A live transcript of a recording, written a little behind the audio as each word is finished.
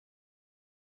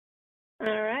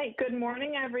All right, good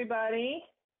morning, everybody.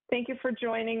 Thank you for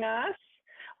joining us.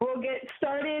 We'll get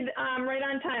started right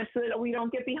on time so that we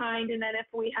don't get behind, and then if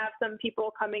we have some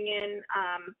people coming in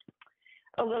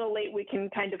a little late, we can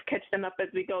kind of catch them up as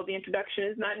we go. The introduction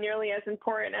is not nearly as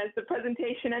important as the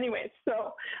presentation anyways,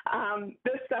 so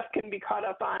this stuff can be caught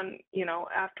up on,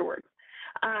 afterwards.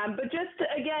 But just,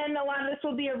 again, a lot of this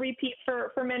will be a repeat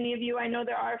for many of you. I know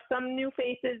there are some new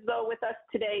faces, though, with us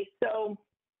today, so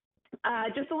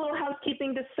just a little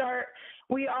housekeeping to start.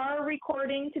 We are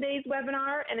recording today's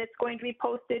webinar, and it's going to be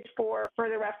posted for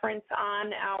further reference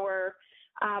on our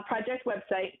project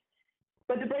website.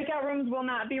 But the breakout rooms will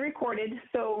not be recorded,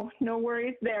 so no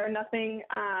worries there. Nothing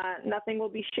will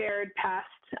be shared past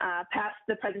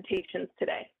the presentations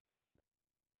today.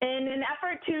 In an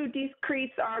effort to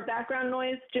decrease our background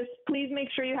noise, just please make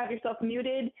sure you have yourself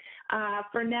muted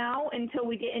for now until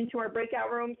we get into our breakout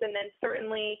rooms, and then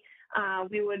certainly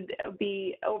we would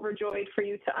be overjoyed for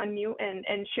you to unmute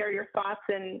and share your thoughts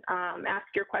and ask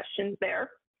your questions there.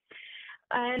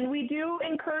 And we do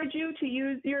encourage you to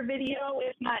use your video,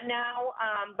 if not now,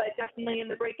 but definitely in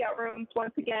the breakout rooms.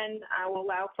 Once again, will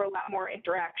allow for a lot more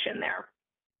interaction there.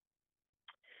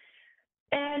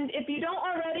 And if you don't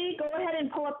already, go ahead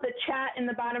and pull up the chat in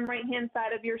the bottom right-hand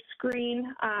side of your screen.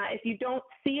 If you don't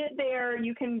see it there,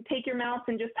 you can take your mouse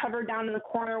and just hover down in the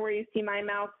corner where you see my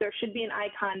mouse. There should be an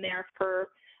icon there for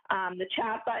the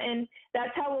chat button.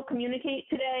 That's how we'll communicate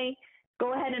today.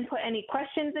 Go ahead and put any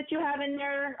questions that you have in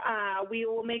there. We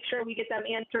will make sure we get them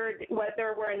answered,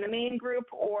 whether we're in the main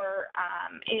group or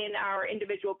in our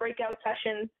individual breakout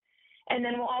sessions. And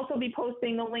then we'll also be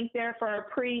posting the link there for our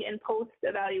pre and post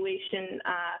evaluation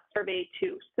survey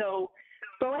too. So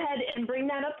go ahead and bring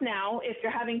that up now. If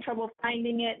you're having trouble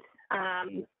finding it,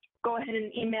 go ahead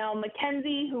and email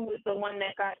Mackenzie, who was the one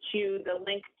that got you the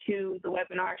link to the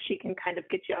webinar. She can kind of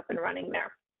get you up and running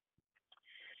there.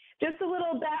 Just a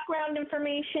little background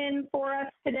information for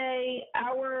us today.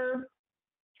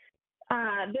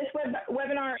 This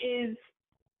webinar is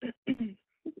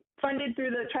funded through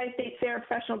the Tri-State SARE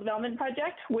Professional Development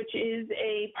Project, which is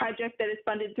a project that is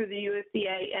funded through the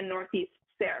USDA and Northeast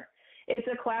SARE. It's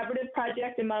a collaborative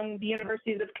project among the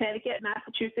universities of Connecticut,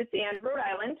 Massachusetts, and Rhode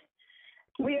Island.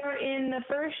 We are in the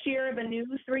first year of a new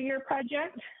 3-year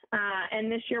project,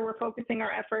 and this year we're focusing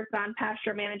our efforts on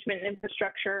pasture management and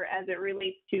infrastructure as it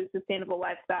relates to sustainable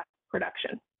livestock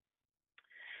production.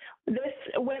 This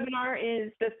webinar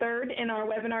is the third in our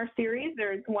webinar series.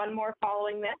 There's one more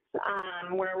following this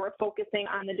where we're focusing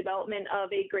on the development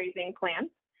of a grazing plan.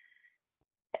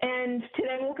 And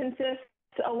today will consist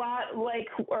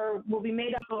will be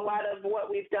made up of a lot of what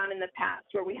we've done in the past,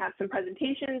 where we have some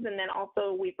presentations, and then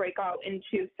also we break out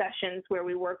into sessions where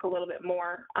we work a little bit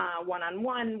more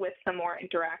one-on-one with some more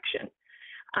interaction.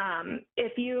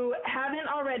 If you haven't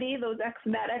already,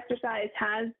 that exercise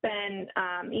has been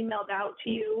emailed out to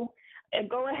you.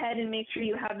 Go ahead and make sure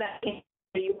you have that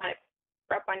you want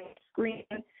it up on your screen.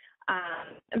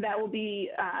 That will be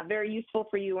very useful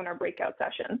for you in our breakout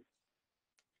sessions.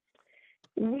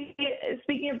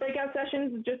 Speaking of breakout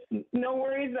sessions, just no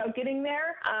worries about getting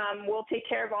there. We'll take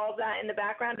care of all of that in the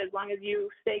background. As long as you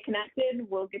stay connected,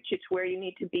 we'll get you to where you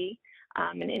need to be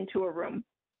and into a room.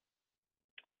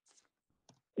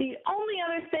 The only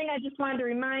other thing I just wanted to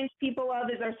remind people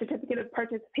of is our certificate of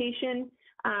participation.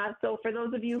 So for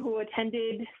those of you who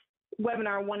attended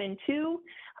webinar 1 and 2,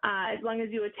 as long as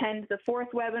you attend the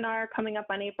 4th webinar coming up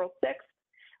on April 6th,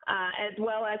 as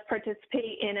well as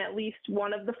participate in at least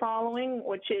one of the following,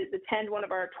 which is attend one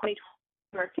of our 2020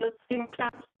 field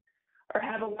workshops or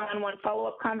have a one-on-one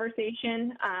follow-up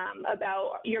conversation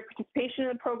about your participation in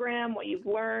the program, what you've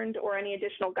learned, or any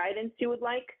additional guidance you would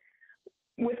like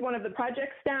with one of the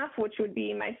project staff, which would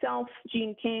be myself,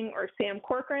 Jean King, or Sam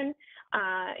Corcoran.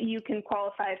 You can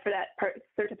qualify for that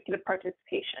certificate of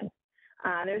participation.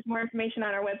 There's more information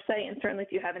on our website, and certainly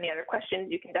if you have any other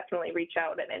questions, you can definitely reach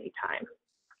out at any time.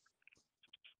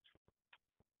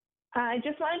 I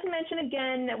just wanted to mention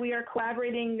again that we are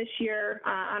collaborating this year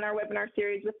on our webinar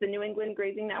series with the New England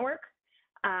Grazing Network.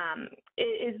 That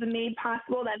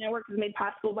network is made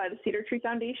possible by the Cedar Tree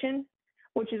Foundation,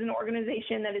 which is an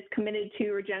organization that is committed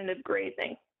to regenerative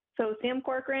grazing. So Sam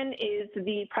Corcoran is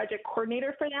the project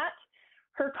coordinator for that.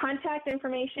 Her contact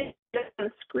information is on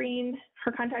the screen.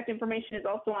 Her contact information is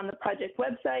also on the project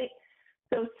website.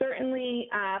 So certainly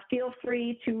feel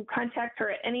free to contact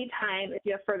her at any time if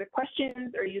you have further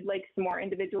questions or you'd like some more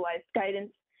individualized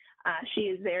guidance. She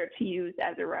is there to use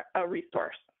as a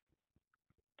resource.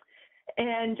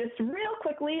 And just real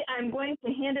quickly, I'm going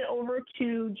to hand it over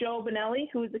to Joe Bonelli,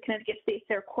 who is the Connecticut State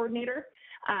SARE coordinator.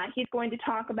 He's going to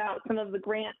talk about some of the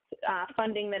grant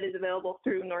funding that is available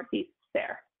through Northeast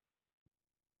SARE.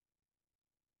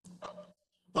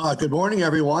 Good morning,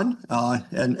 everyone,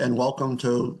 and welcome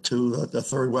to the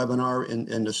third webinar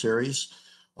in the series.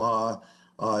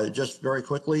 Just very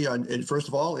quickly, and first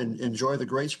of all, enjoy the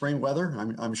great spring weather.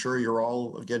 I'm sure you're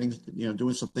all getting,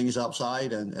 doing some things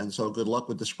outside, and so good luck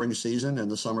with the spring season and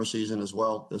the summer season as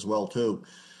well too.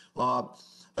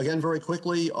 Again, very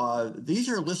quickly, these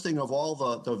are a listing of all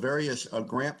the various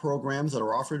grant programs that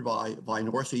are offered by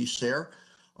Northeast SARE.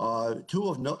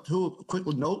 Two quick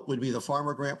note would be the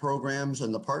farmer grant programs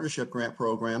and the partnership grant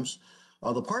programs.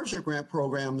 The partnership grant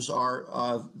programs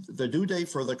are the due date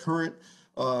for the current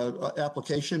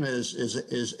application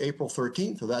is April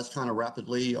 13th, so that's kind of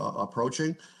rapidly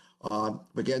approaching.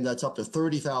 Again, that's up to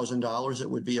 $30,000 that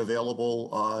would be available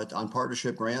on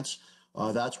partnership grants.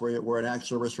 That's where an ag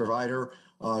service provider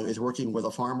is working with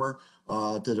a farmer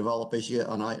to develop basically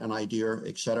an idea,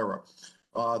 et cetera.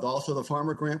 Also the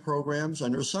farmer grant programs,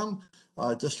 and there's some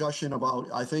discussion about,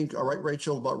 I think, all right,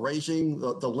 Rachel, about raising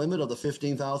the limit of the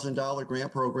 $15,000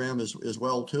 grant program as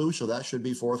well too, so that should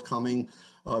be forthcoming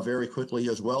very quickly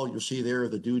as well. You'll see there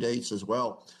the due dates as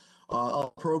well.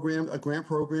 Grant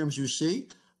programs you see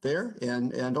there,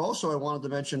 and also I wanted to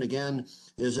mention again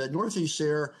is that Northeast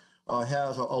SARE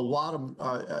has a lot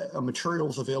of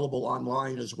materials available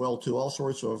online as well too, all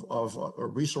sorts of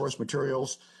resource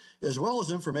materials, as well as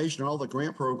information on all the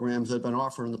grant programs that have been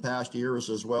offered in the past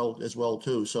years as well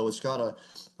too. So it's got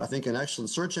I think, an excellent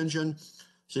search engine.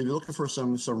 So if you're looking for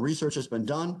some research that's been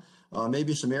done,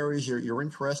 maybe some areas you're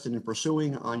interested in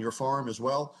pursuing on your farm as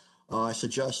well, I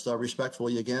suggest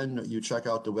respectfully again you check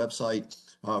out the website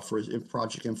for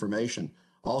project information.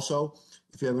 Also,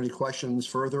 if you have any questions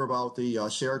further about the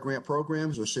SARE grant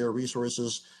programs or SARE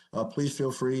resources, please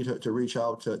feel free to reach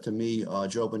out to me,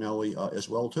 Joe Bonelli, as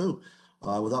well too.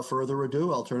 Without further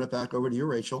ado, I'll turn it back over to you,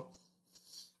 Rachel.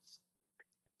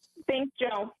 Thanks,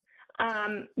 Joe.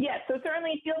 Yes, so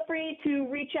certainly feel free to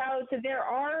reach out. There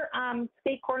are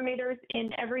state coordinators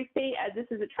in every state, as this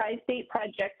is a tri-state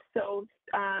project. So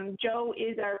Joe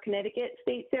is our Connecticut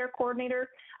State SARE coordinator.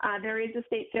 There is a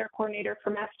state SARE coordinator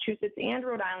for Massachusetts and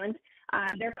Rhode Island.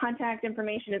 Their contact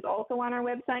information is also on our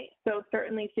website, so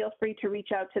certainly feel free to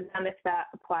reach out to them if that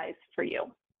applies for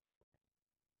you.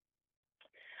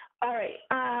 All right,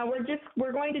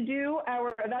 we're going to do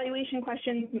our evaluation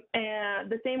questions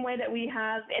the same way that we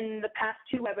have in the past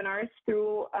two webinars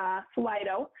through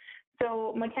Slido.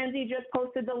 So Mackenzie just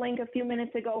posted the link a few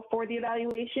minutes ago for the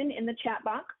evaluation in the chat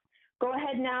box. Go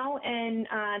ahead now and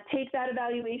take that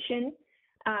evaluation.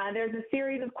 There's a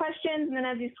series of questions, and then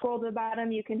as you scroll to the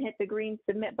bottom, you can hit the green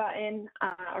submit button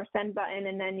or send button,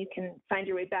 and then you can find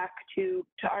your way back to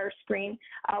our screen.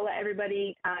 I'll let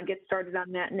everybody get started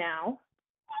on that now.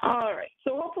 All right,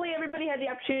 so hopefully everybody had the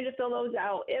opportunity to fill those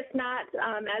out. If not,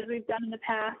 as we've done in the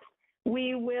past,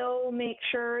 we will make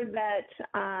sure that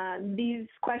these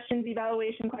questions,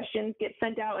 evaluation questions, get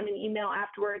sent out in an email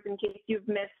afterwards in case you've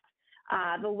missed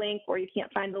the link or you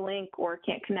can't find the link or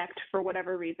can't connect for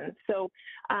whatever reason. So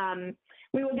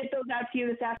we will get those out to you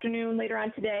this afternoon, later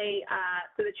on today,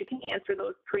 so that you can answer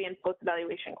those pre and post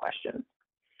evaluation questions.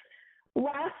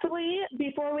 Lastly,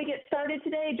 before we get started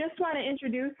today, just want to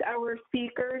introduce our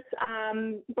speakers,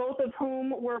 both of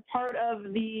whom were part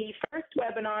of the first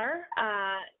webinar,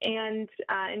 and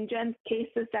in Jen's case,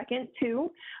 the second too.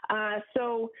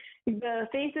 So the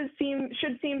faces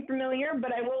should seem familiar,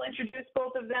 but I will introduce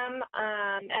both of them,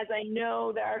 as I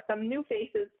know there are some new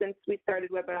faces since we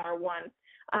started webinar one.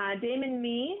 Damon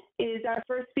Mee is our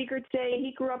first speaker today.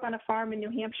 He grew up on a farm in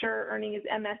New Hampshire, earning his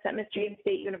MS at Miss James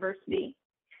State University.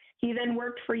 He then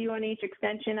worked for UNH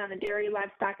Extension on the Dairy,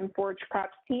 Livestock, and Forage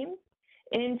Crops team.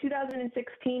 In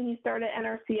 2016, he started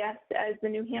NRCS as the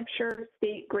New Hampshire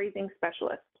State Grazing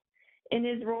Specialist. In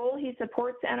his role, he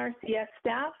supports NRCS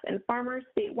staff and farmers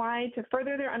statewide to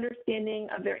further their understanding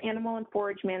of their animal and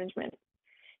forage management.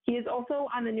 He is also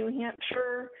on the New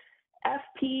Hampshire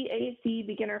FPAC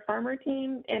Beginner Farmer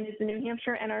team and is the New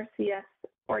Hampshire NRCS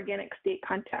Organic State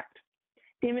Contact.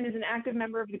 Damon is an active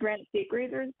member of the Granite State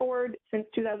Grazers Board since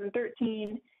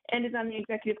 2013 and is on the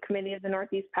executive committee of the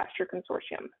Northeast Pasture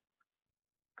Consortium.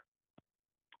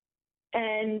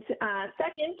 And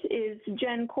second is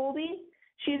Jen Colby.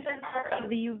 She's been part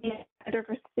of the UVA Center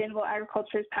for Sustainable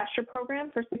Agriculture's Pasture program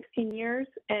for 16 years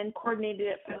and coordinated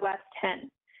it for the last 10.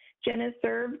 Jen has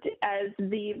served as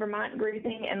the Vermont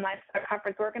Grazing and Livestock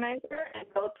Conference organizer and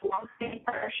developed a long-standing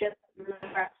partnership with the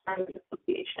Grass Farmers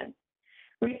Association.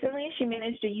 Recently, she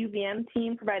managed a UVM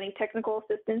team providing technical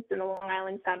assistance in the Long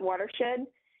Island Sound watershed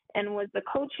and was the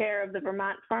co-chair of the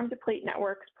Vermont Farm to Plate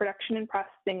Network's Production and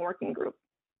Processing Working Group.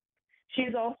 She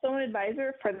is also an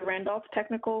advisor for the Randolph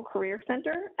Technical Career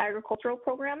Center agricultural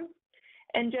program,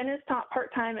 and Jen is taught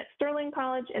part-time at Sterling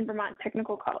College and Vermont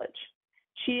Technical College.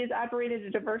 She has operated a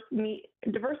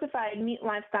diversified meat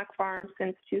livestock farm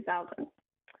since 2000.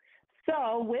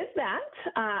 So with that,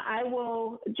 I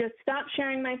will just stop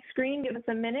sharing my screen, give us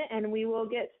a minute, and we will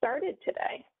get started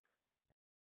today.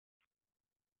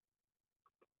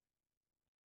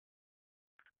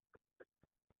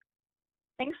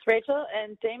 Thanks, Rachel.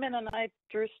 And Damon and I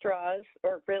drew straws,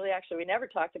 or really, actually, we never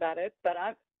talked about it, but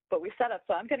we set up,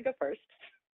 so I'm going to go first.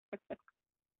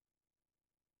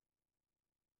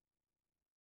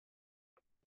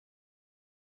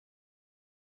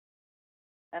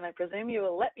 And I presume you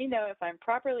will let me know if I'm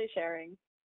properly sharing.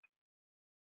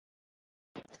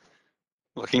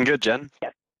 Looking good, Jen.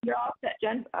 Yes, you're all set,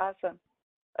 Jen. Awesome.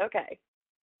 Okay.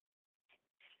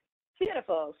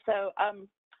 Beautiful. So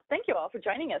thank you all for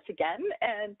joining us again.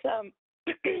 And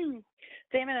Damon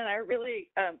and I are really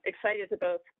excited to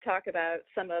both talk about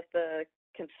some of the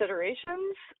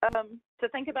considerations to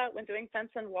think about when doing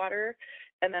fence and water,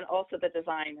 and then also the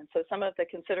design. And so some of the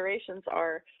considerations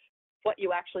are what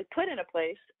you actually put in a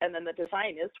place, and then the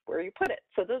design is where you put it.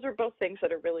 So those are both things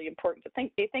that are really important to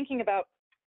be thinking about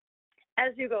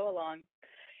as you go along.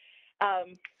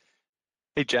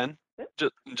 Hey, Jen,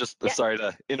 just yeah. Sorry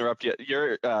to interrupt you.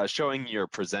 You're showing your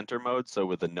presenter mode, so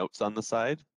with the notes on the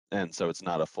side, and so it's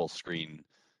not a full screen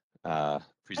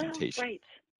presentation. Oh, right.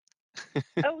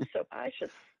 Oh, so I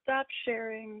should stop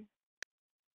sharing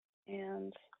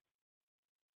and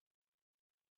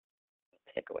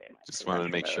take away my Just wanted to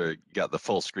make sure you got the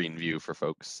full screen view for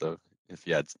folks. So if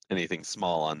you had anything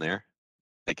small on there,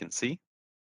 they can see.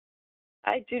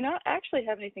 I do not actually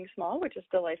have anything small, which is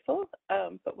delightful.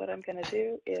 But what I'm going to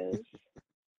do is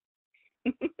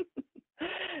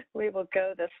we will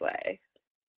go this way.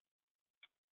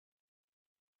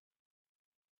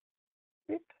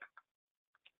 Oop.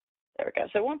 There we go.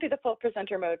 So it won't be the full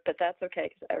presenter mode, but that's okay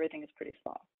because everything is pretty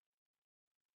small.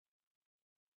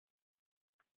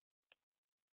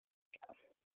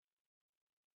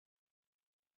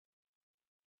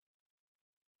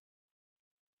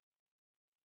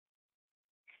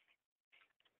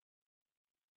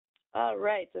 All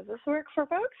right, does this work for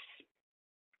folks?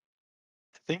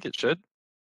 I think it should.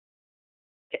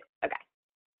 Okay,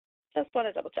 just want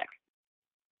to double check.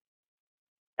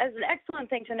 That's an excellent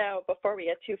thing to know before we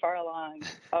get too far along,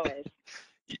 always.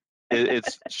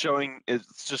 It's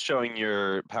just showing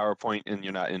your PowerPoint, and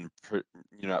you're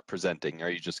not presenting. Are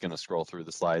you just going to scroll through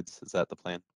the slides? Is that the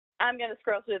plan? I'm going to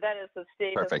scroll through. That is the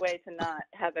safest Perfect. way to not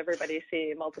have everybody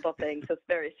see multiple things. It's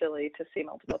very silly to see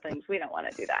multiple things. We don't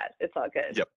want to do that. It's all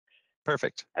good. Yep.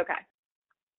 Perfect. Okay.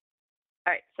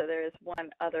 All right, so there is one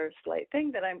other slight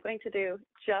thing that I'm going to do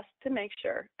just to make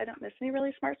sure I don't miss any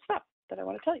really smart stuff that I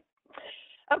want to tell you.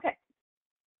 Okay.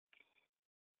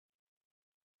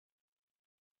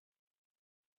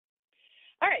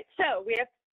 All right, so we have,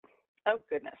 oh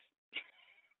goodness.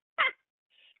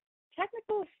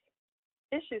 Technical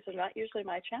issues are not usually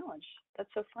my challenge. That's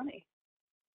so funny.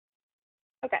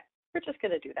 Okay, we're just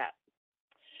going to do that.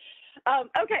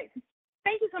 Okay,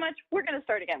 thank you so much. We're going to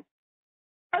start again.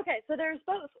 Okay, so there's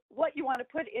both what you want to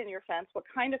put in your fence, what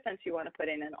kind of fence you want to put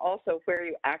in, and also where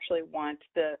you actually want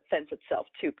the fence itself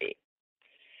to be.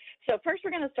 So first,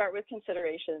 we're going to start with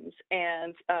considerations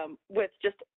and with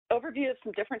just overview of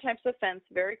some different types of fence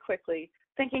very quickly,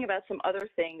 thinking about some other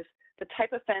things, the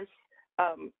type of fence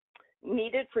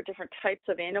needed for different types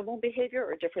of animal behavior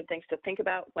or different things to think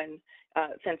about when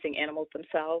fencing animals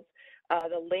themselves,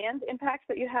 the land impacts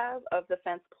that you have of the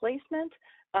fence placement,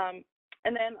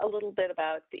 and then a little bit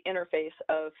about the interface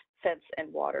of fence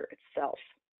and water itself,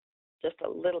 just a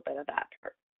little bit of that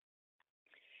part.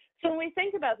 So when we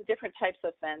think about the different types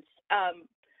of fence,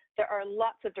 there are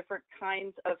lots of different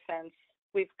kinds of fence.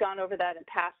 We've gone over that in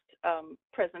past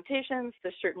presentations.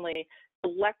 There's certainly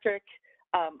electric,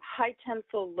 high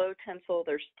tensile, low tensile,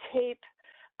 there's tape,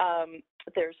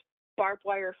 there's barbed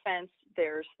wire fence,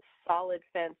 there's solid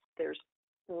fence, there's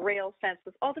rail fence.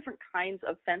 There's all different kinds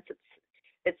of fence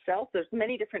itself. There's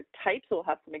many different types. We'll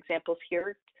have some examples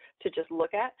here to just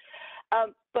look at.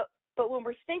 But when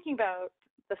we're thinking about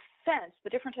the fence, the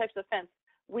different types of fence,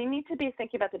 we need to be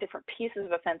thinking about the different pieces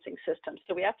of a fencing system.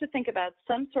 So we have to think about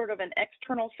some sort of an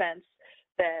external fence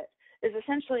that is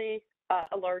essentially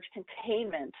a large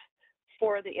containment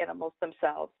for the animals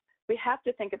themselves. We have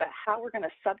to think about how we're going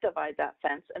to subdivide that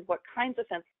fence and what kinds of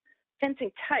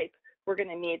fencing type we're going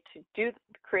to need to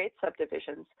create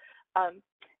subdivisions. And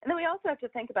then we also have to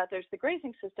think about, there's the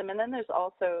grazing system, and then there's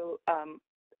also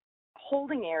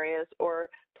holding areas or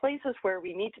places where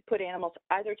we need to put animals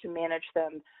either to manage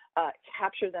them,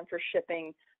 capture them for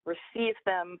shipping, receive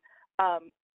them.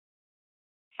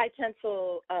 High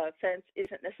tensile fence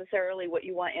isn't necessarily what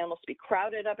you want animals to be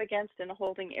crowded up against in a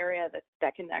holding area.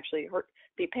 That can actually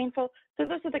be painful. So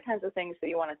those are the kinds of things that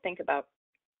you want to think about.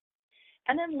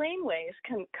 And then laneways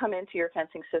can come into your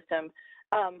fencing system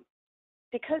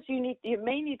because you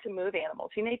may need to move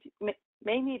animals. You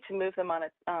may need to move them on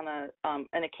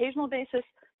an occasional basis.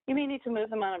 You may need to move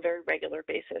them on a very regular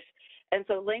basis. And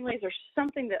so laneways are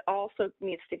something that also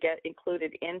needs to get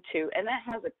included into, and that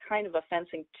has a kind of a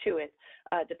fencing to it,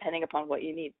 depending upon what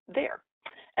you need there.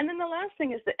 And then the last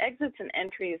thing is the exits and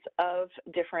entries of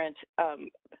different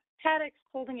paddocks,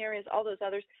 holding areas, all those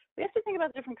others. We have to think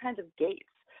about different kinds of gates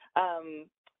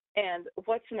and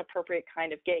what's an appropriate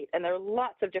kind of gate. And there are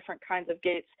lots of different kinds of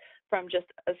gates, from just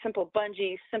a simple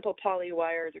bungee, simple poly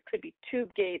wire. There could be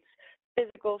tube gates,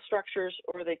 physical structures,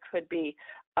 or they could be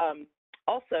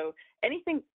also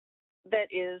anything that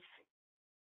is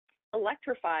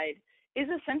electrified is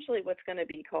essentially what's going to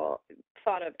be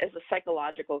thought of as a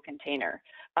psychological container.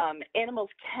 Animals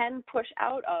can push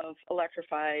out of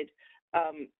electrified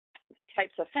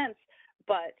types of fence,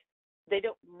 but they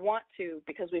don't want to,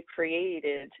 because we've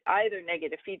created either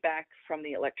negative feedback from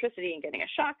the electricity and getting a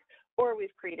shock, or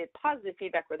we've created positive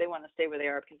feedback where they want to stay where they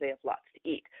are because they have lots to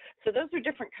eat. So those are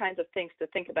different kinds of things to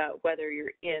think about, whether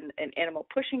you're in an animal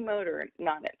pushing mode or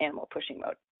not an animal pushing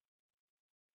mode.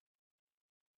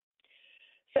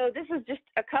 So this is just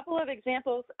a couple of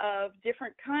examples of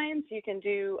different kinds. You can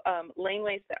do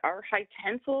laneways that are high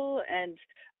tensile and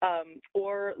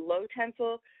or low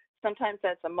tensile. Sometimes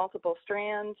that's a multiple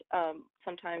strand.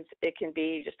 Sometimes it can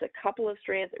be just a couple of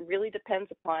strands. It really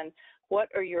depends upon what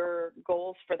are your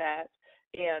goals for that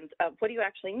and what do you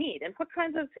actually need and what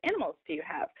kinds of animals do you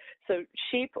have. So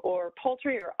sheep or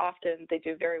poultry are often, they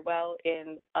do very well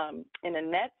in a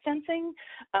net fencing.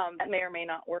 That may or may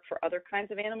not work for other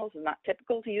kinds of animals. It's not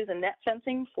typical to use a net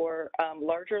fencing for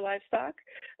larger livestock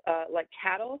like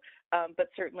cattle, but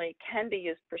certainly can be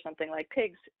used for something like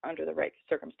pigs under the right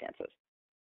circumstances.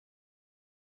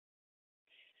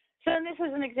 So this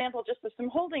is an example just of some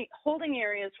holding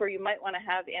areas where you might want to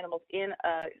have animals in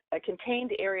a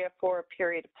contained area for a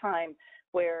period of time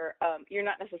where you're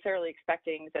not necessarily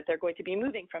expecting that they're going to be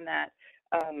moving from that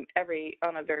on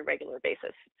a very regular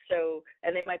basis. So,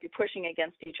 and they might be pushing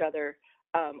against each other,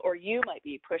 or you might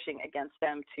be pushing against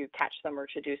them to catch them or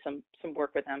to do some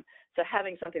work with them. So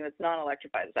having something that's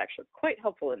non-electrified is actually quite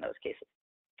helpful in those cases.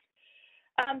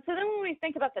 So then when we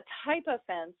think about the type of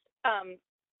fence,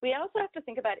 we also have to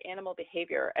think about animal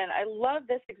behavior. And I love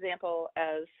this example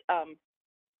as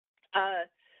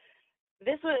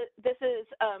this is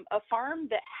a farm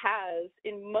that has,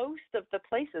 in most of the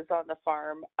places on the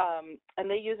farm, and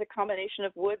they use a combination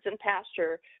of woods and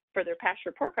pasture for their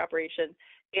pasture pork operation.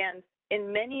 And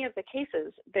in many of the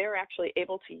cases, they're actually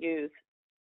able to use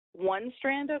one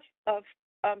strand of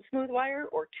smooth wire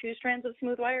or two strands of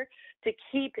smooth wire to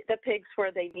keep the pigs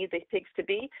where they need the pigs to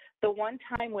be. The one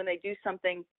time when they do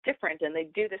something different, and they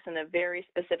do this in a very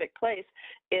specific place,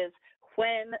 is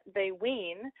when they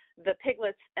wean the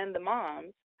piglets and the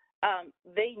moms.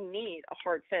 They need a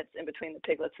hard fence in between the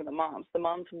piglets and the moms. The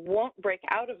moms won't break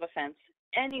out of a fence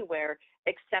anywhere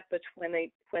except when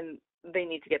they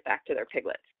need to get back to their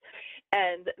piglets.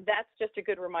 And that's just a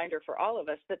good reminder for all of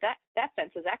us that that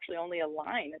fence is actually only a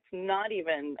line. It's not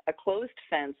even a closed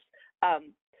fence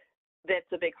that's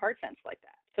a big hard fence like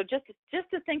that. So just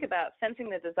to think about fencing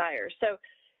the desire. So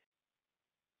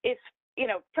if, you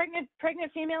know, pregnant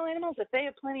female animals, if they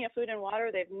have plenty of food and water,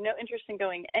 they have no interest in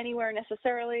going anywhere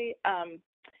necessarily.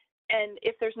 And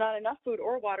if there's not enough food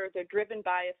or water, they're driven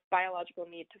by a biological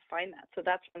need to find that. So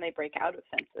that's when they break out of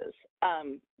fences.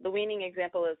 The weaning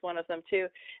example is one of them too.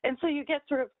 And so you get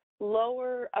sort of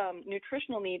lower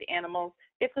nutritional need animals.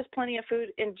 If there's plenty of food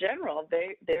in general,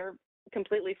 they're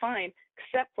completely fine,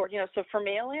 except for, you know, so for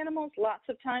male animals, lots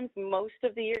of times, most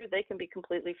of the year, they can be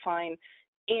completely fine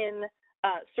in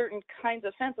certain kinds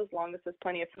of fence as long as there's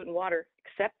plenty of food and water,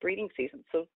 except breeding season.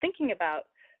 So thinking about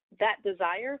that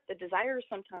desire, the desires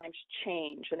sometimes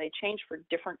change, and they change for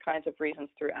different kinds of reasons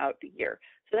throughout the year.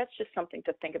 So that's just something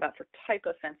to think about for type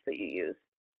of fence that you use.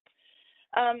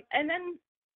 And then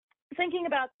thinking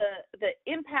about the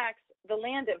impacts, the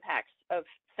land impacts of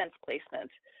fence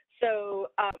placement. So,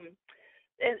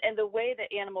 and the way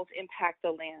that animals impact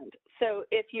the land. So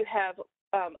if you have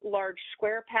large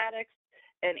square paddocks,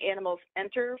 and animals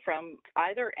enter from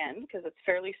either end because it's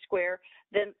fairly square,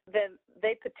 then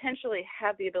they potentially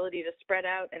have the ability to spread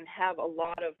out and have a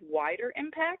lot of wider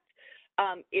impact.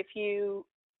 If you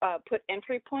put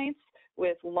entry points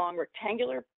with long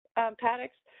rectangular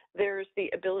paddocks, There's the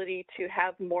ability to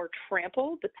have more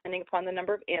trample depending upon the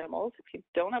number of animals. If you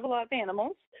don't have a lot of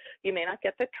animals, you may not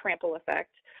get the trample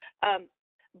effect.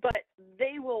 But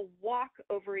they will walk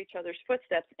over each other's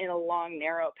footsteps in a long,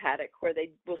 narrow paddock where they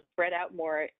will spread out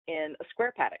more in a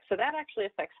square paddock. So that actually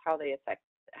affects how they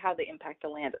impact the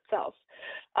land itself.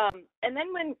 And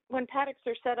then when paddocks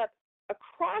are set up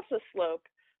across a slope,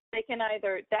 that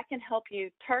can help you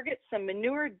target some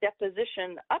manure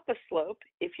deposition up a slope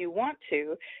if you want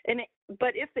to.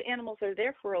 But if the animals are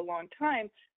there for a long time,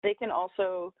 they can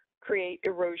also create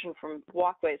erosion from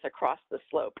walkways across the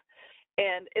slope.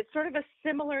 And it's sort of a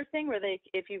similar thing where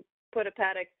if you put a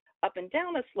paddock up and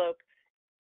down a slope,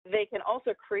 they can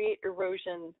also create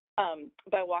erosion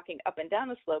by walking up and down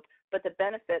the slope. But the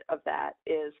benefit of that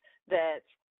is that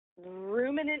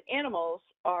ruminant animals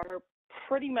are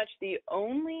pretty much the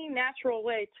only natural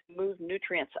way to move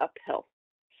nutrients uphill.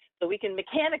 So we can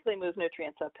mechanically move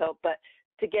nutrients uphill, but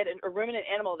to get a ruminant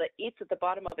animal that eats at the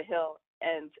bottom of a hill,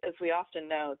 and as we often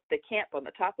know, they camp on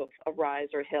the top of a rise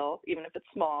or hill, even if it's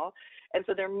small, and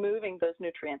so they're moving those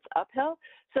nutrients uphill.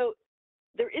 So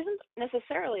there isn't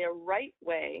necessarily a right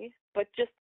way, but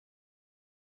just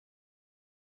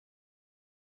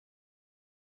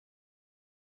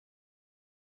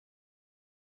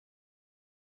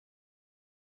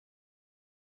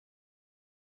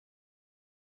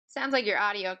Sounds like your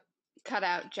audio cut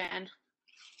out, Jen.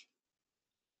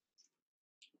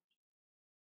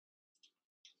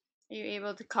 Are you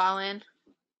able to call in?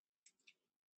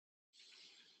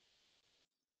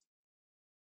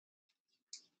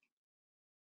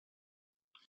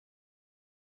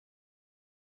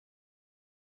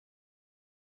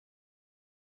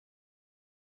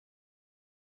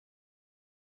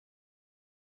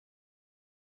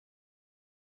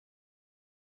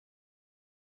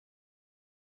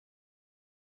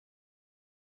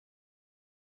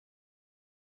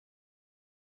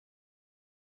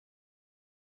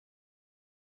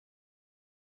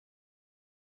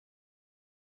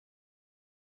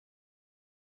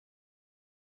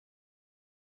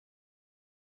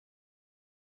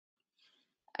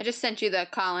 I just sent you the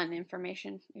call-in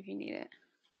information if you need it.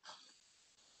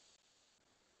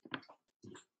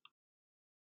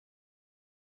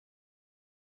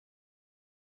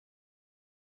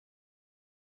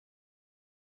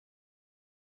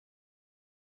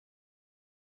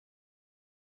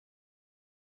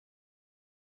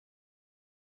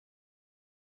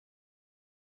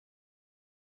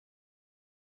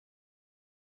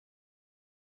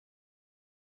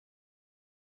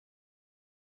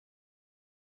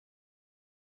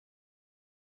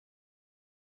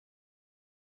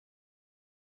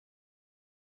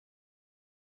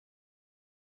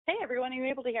 hey, everyone, are you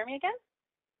able to hear me again?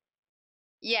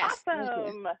 Yes.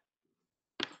 Awesome.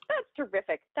 That's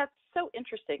terrific. That's so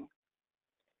interesting.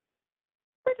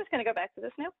 We're just going to go back to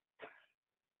this now.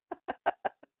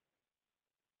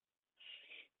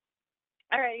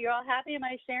 All right, you all happy? Am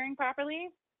I sharing properly?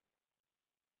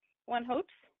 One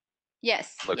hopes.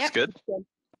 Yes. Looks Yep. good.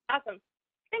 Awesome.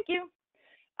 Thank you.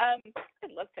 I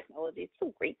love technology. It's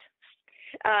so great.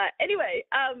 Anyway,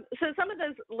 so some of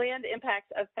those land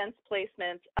impacts of fence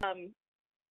placement,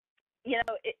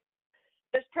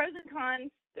 there's pros and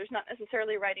cons. There's not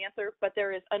necessarily a right answer, but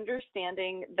there is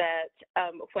understanding that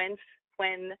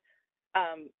when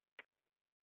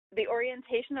the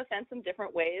orientation of fence in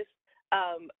different ways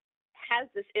has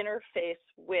this interface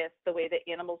with the way that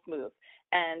animals move,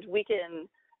 and we can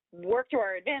work to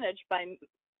our advantage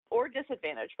or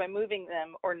disadvantage by moving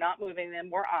them or not moving them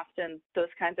more often, those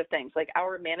kinds of things. Like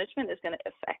our management is going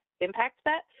to impact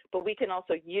that, but we can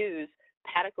also use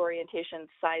paddock orientation,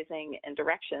 sizing, and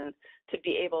direction to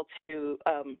be able to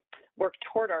work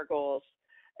toward our goals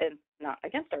and not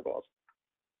against our goals.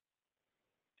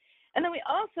 And then we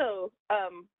also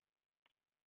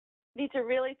need to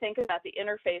really think about the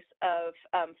interface of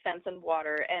fence and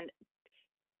water. And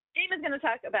Damon's going to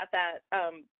talk about that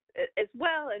as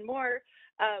well and more.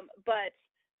 But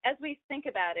as we think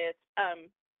about it,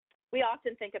 we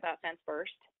often think about fence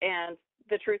first. And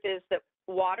the truth is that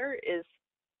water is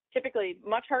typically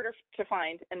much harder to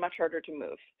find and much harder to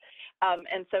move.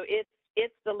 And so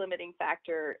it's the limiting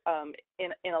factor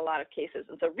in a lot of cases.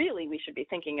 And so really we should be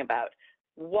thinking about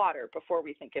water before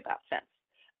we think about fence.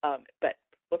 But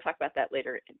we'll talk about that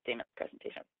later in Damon's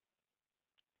presentation.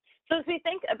 So as we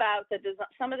think about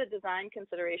some of the design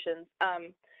considerations,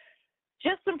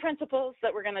 just some principles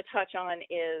that we're going to touch on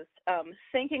is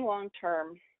thinking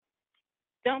long-term.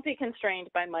 Don't be constrained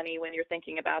by money when you're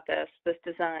thinking about this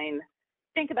design.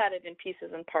 Think about it in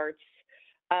pieces and parts.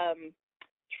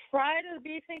 try to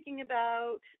be thinking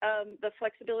about the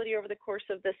flexibility over the course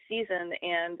of the season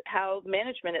and how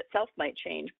management itself might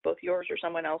change, both yours or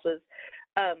someone else's.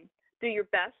 Do your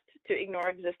best to ignore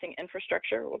existing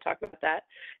infrastructure. We'll talk about that.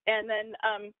 And then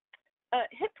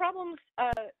hit problems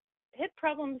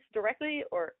directly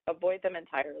or avoid them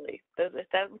entirely.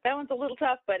 That one's a little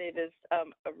tough, but it is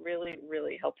a really,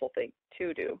 really helpful thing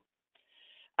to do.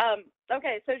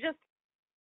 Okay, so just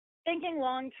thinking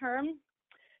long-term.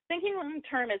 Thinking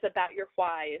long-term is about your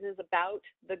why. It is about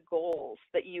the goals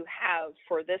that you have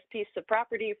for this piece of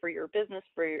property, for your business,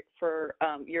 for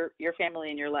your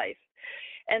family and your life.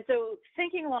 And so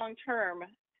thinking long-term,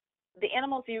 the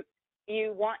animals you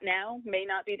want now may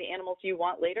not be the animals you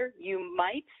want later. You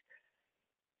might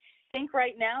think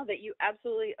right now that you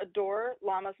absolutely adore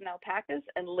llamas and alpacas,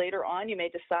 and later on you may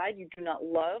decide you do not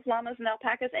love llamas and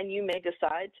alpacas, and you may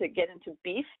decide to get into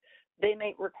beef. They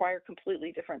may require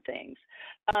completely different things.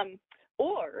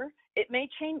 Or it may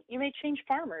change, you may change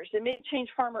farmers. It may change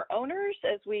farmer owners,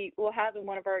 as we will have in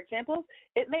one of our examples.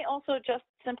 It may also just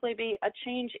simply be a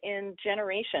change in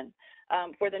generation,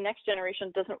 where the next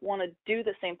generation doesn't want to do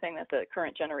the same thing that the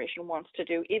current generation wants to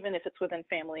do, even if it's within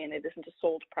family and it isn't a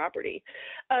sold property.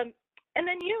 And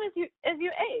then as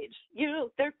you age,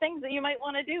 there are things that you might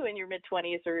want to do in your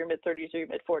mid-20s or your mid-30s or your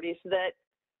mid-40s that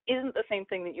isn't the same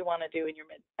thing that you want to do in your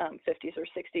mid-50s or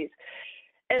 60s.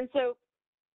 And so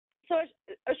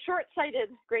a short-sighted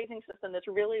grazing system that's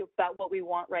really about what we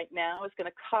want right now is going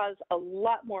to cost a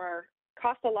lot more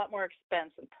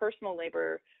expense and personnel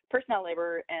labor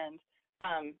and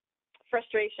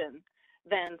frustration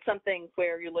than something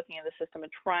where you're looking at the system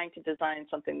and trying to design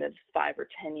something that's 5 or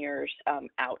 10 years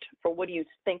out for what do you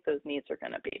think those needs are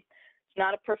going to be. It's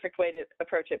not a perfect way to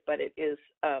approach it, but it is,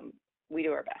 we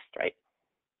do our best, right?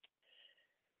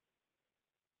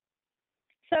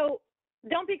 So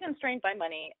don't be constrained by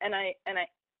money, and I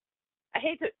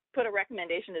hate to put a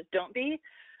recommendation as don't be,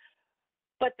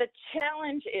 but the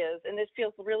challenge is, and this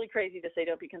feels really crazy to say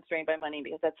don't be constrained by money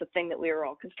because that's the thing that we are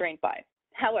all constrained by.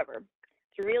 However,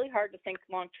 it's really hard to think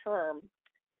long term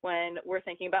when we're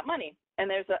thinking about money, and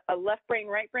there's a left brain,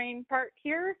 right brain part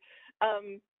here.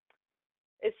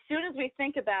 As soon as we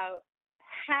think about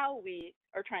how we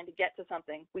are trying to get to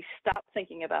something, we stop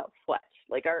thinking about what.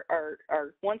 Like our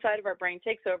one side of our brain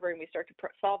takes over and we start to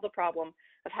solve the problem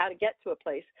of how to get to a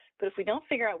place. But if we don't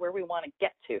figure out where we want to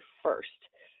get to first,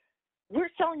 we're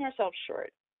selling ourselves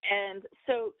short. And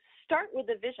so start with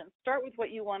the vision. Start with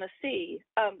what you want to see.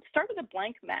 Start with a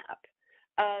blank map.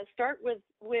 Start with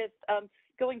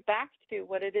going back to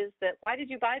what it is that, why did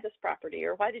you buy this property,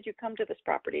 or why did you come to this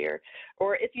property,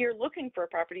 or if you're looking for a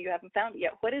property you haven't found it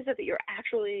yet, what is it that you're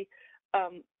actually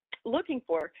looking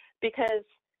for? Because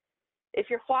if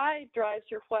your why drives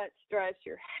your what drives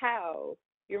your how,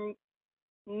 you're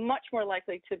much more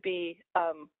likely to be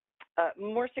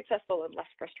more successful and less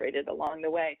frustrated along the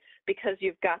way, because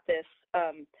you've got this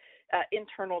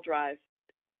internal drive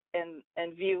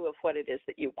and view of what it is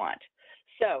that you want.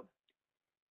 So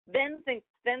then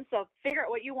figure out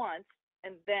what you want,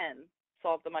 and then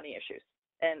solve the money issues.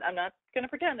 And I'm not going to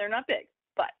pretend they're not big,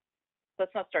 but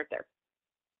let's not start there.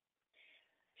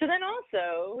 So then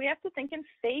also we have to think in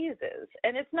phases,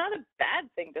 and it's not a bad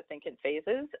thing to think in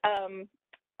phases.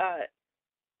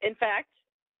 In fact,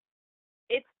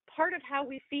 it's part of how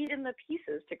we feed in the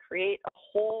pieces to create a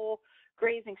whole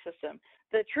grazing system.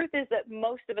 The truth is that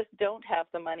most of us don't have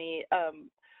the money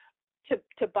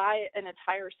to buy an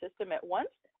entire system at once,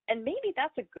 and maybe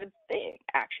that's a good thing,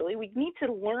 actually. We need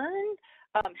to learn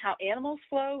how animals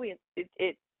flow.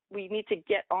 We need to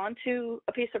get onto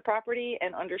a piece of property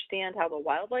and understand how the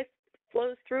wildlife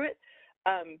flows through it.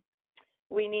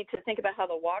 We need to think about how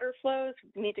the water flows.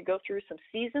 We need to go through some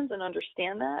seasons and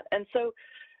understand that. And so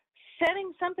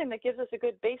setting something that gives us a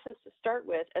good basis to start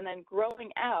with and then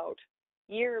growing out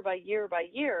year by year by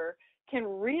year can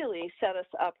really set us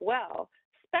up well,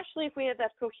 especially if we have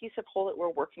that cohesive whole that we're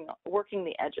working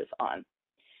the edges on.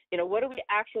 You know, what do we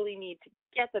actually need to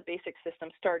get the basic system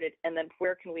started, and then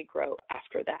where can we grow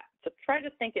after that? So try to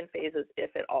think in phases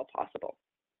if at all possible.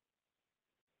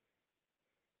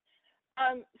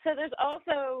 So there's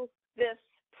also this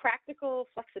practical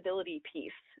flexibility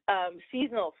piece,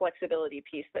 seasonal flexibility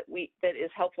piece that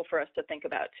is helpful for us to think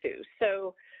about too.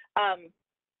 So how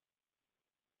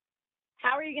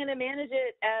are you going to manage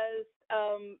it as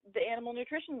the animal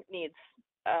nutrition needs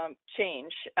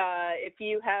change? If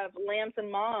you have lambs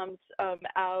and moms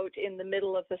out in the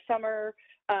middle of the summer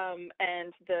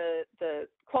and the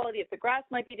quality of the grass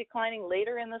might be declining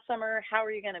later in the summer, how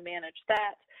are you going to manage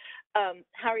that?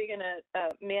 How are you going to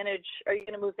manage? Are you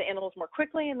going to move the animals more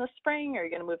quickly in the spring? Are you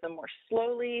going to move them more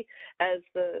slowly as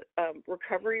the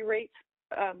recovery rates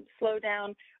slow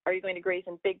down? Are you going to graze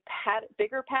in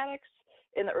bigger paddocks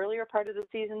in the earlier part of the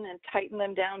season and tighten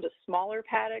them down to smaller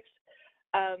paddocks?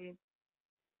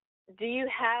 Do you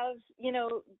have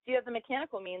the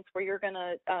mechanical means where you're going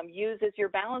to use as your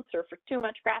balancer for too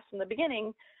much grass in the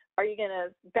beginning? Are you going to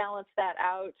balance that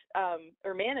out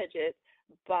or manage it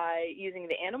by using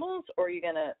the animals, or are you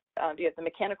going to do you have the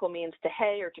mechanical means to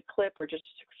hay or to clip or just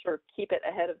sort of keep it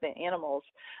ahead of the animals?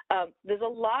 There's a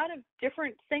lot of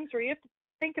different things where you have to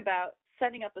think about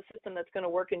setting up a system that's going to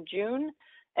work in June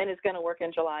and is going to work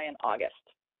in July and August.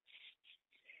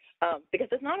 Because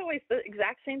it's not always the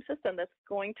exact same system that's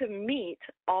going to meet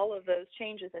all of those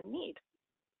changes in need.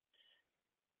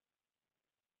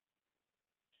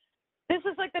 This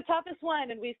is like the toughest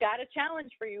one, and we've got a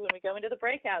challenge for you when we go into the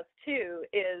breakouts too,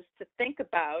 is to think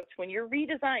about when you're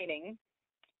redesigning,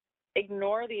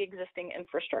 ignore the existing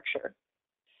infrastructure.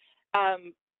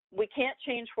 We can't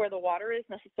change where the water is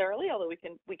necessarily, although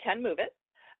we can move it,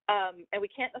 and we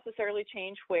can't necessarily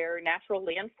change where natural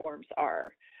landforms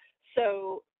are.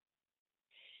 So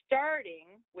starting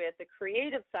with the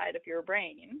creative side of your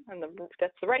brain, and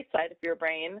that's the right side of your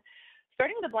brain,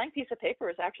 starting with a blank piece of paper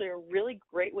is actually a really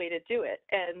great way to do it.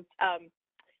 And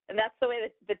that's the way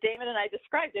that Damon and I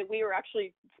described it. We were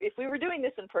actually, if we were doing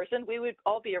this in person, we would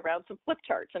all be around some flip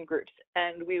charts and groups,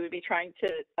 and we would be trying to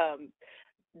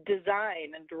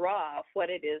design and draw what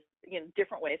it is,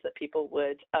 different ways that people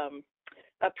would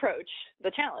approach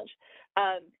the challenge.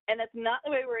 And that's not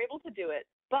the way we're able to do it.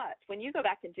 But when you go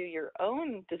back and do your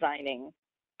own designing,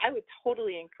 I would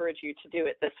totally encourage you to do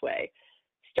it this way.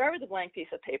 Start with a blank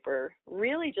piece of paper,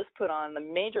 really just put on the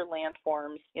major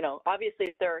landforms. Obviously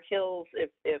if there are hills, if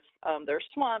there are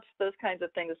swamps, those kinds of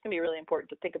things, it's gonna be really important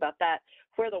to think about that,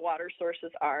 where the water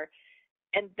sources are.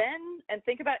 And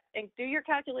think about, and do your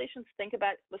calculations, think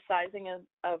about the sizing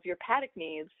of your paddock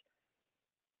needs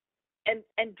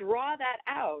and draw that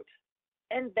out.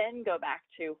 And then go back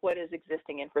to what is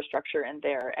existing infrastructure in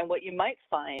there. And what you might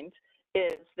find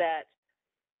is that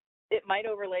it might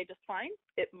overlay just fine.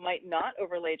 It might not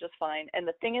overlay just fine. And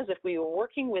the thing is, if we were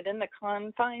working within the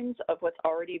confines of what's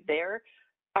already there,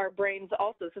 our brains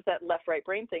also, this is that left-right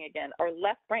brain thing again, our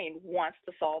left brain wants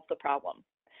to solve the problem.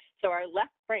 So our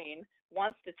left brain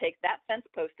wants to take that fence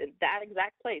post in that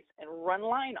exact place and run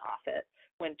line off it,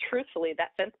 when truthfully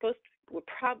that fence post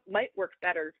might work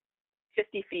better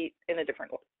 50 feet in a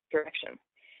different direction.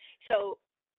 So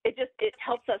it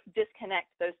helps us disconnect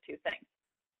those two things.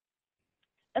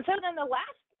 And so then the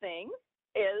last thing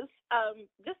is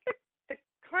just the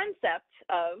concept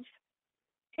of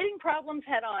hitting problems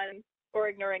head on or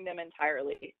ignoring them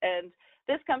entirely. And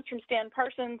this comes from Stan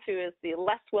Parsons, who is the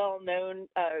less well-known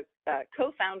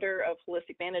co-founder of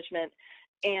Holistic Management,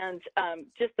 and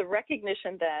just the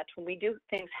recognition that when we do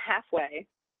things halfway,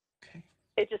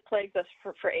 it just plagues us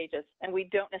for ages, and we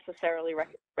don't necessarily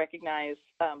recognize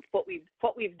what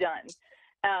we've done.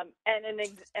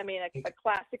 A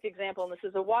classic example, and this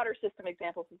is a water system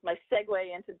example. This is my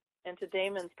segue into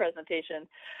Damon's presentation.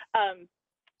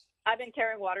 I've been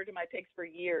carrying water to my pigs for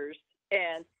years,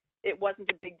 and it wasn't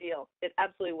a big deal. It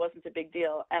absolutely wasn't a big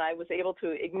deal, and I was able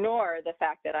to ignore the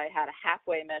fact that I had a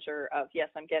halfway measure of, yes,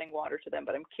 I'm getting water to them,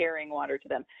 but I'm carrying water to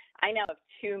them. I now have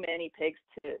too many pigs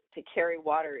to carry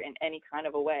water in any kind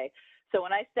of a way. So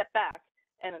when I step back,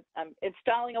 and I'm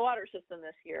installing a water system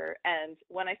this year, and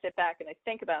when I sit back and I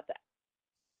think about that,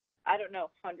 I don't know,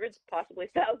 hundreds, possibly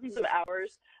thousands of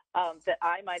hours that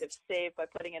I might have saved by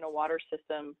putting in a water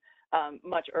system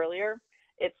much earlier.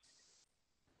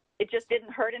 It just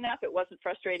didn't hurt enough. It wasn't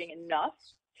frustrating enough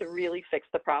to really fix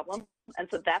the problem. And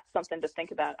so that's something to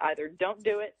think about. Either don't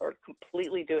do it or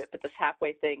completely do it, but this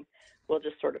halfway thing will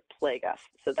just sort of plague us.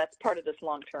 So that's part of this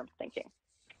long-term thinking.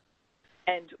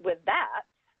 And with that,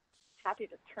 happy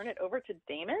to turn it over to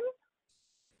Damon.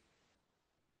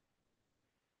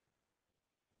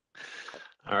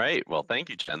 All right. Well, thank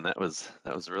you, Jen. That was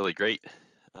really great.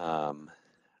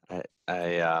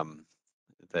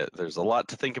 There's a lot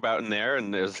to think about in there,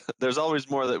 and there's always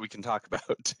more that we can talk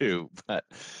about too. But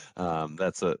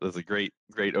that's a great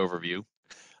overview.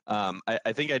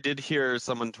 I think I did hear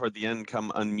someone toward the end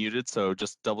come unmuted, so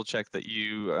just double check that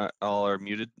you all are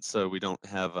muted so we don't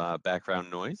have background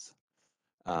noise.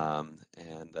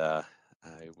 And I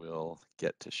will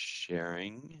get to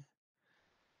sharing.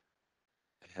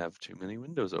 I have too many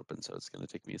windows open, so it's going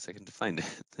to take me a second to find it.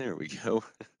 There we go.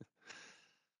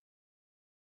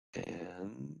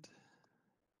 And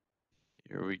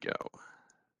here we go.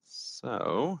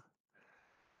 So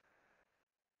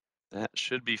That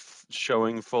should be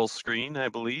showing full screen, I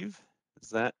believe. Is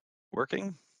that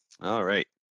working? All right.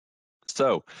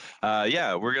 So,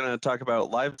 yeah, we're going to talk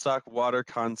about livestock water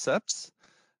concepts.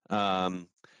 And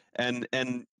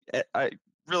I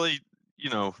really,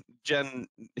 Jen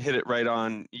hit it right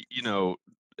on.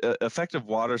 Effective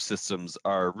water systems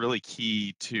are really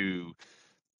key to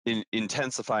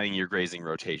intensifying your grazing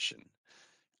rotation.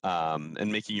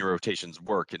 And making your rotations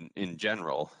work in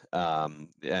general.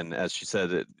 And as she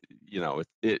said,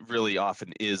 it really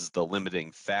often is the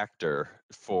limiting factor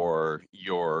for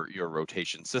your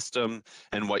rotation system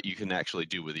and what you can actually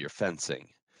do with your fencing.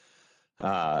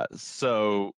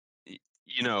 So,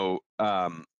 you know,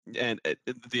 and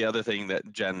the other thing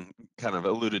that Jen kind of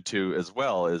alluded to as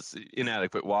well is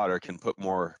inadequate water can put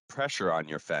more pressure on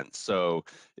your fence. So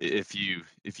if you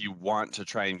want to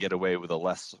try and get away with a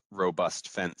less robust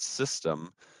fence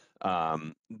system,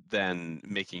 then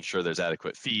making sure there's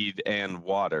adequate feed and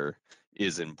water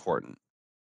is important.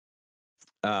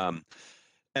 Um,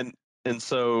 and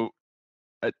so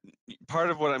part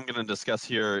of what I'm going to discuss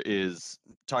here is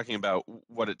talking about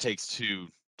what it takes to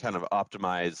kind of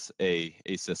optimize a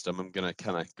system. I'm going to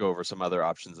kind of go over some other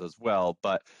options as well,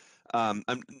 but I'm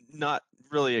not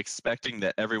really expecting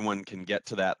that everyone can get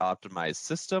to that optimized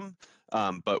system,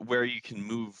 but where you can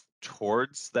move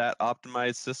towards that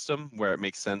optimized system, where it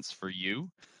makes sense for you,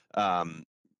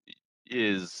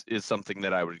 is something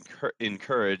that I would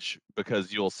encourage,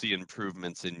 because you'll see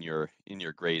improvements in your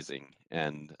grazing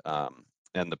and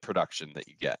the production that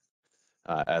you get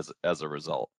as a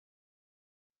result.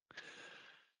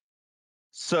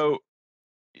 So,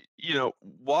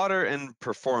 water and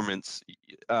performance,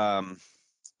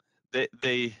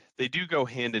 they do go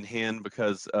hand in hand,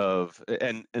 because of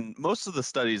and most of the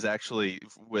studies actually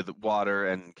with water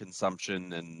and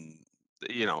consumption, and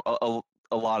a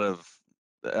lot of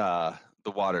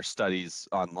the water studies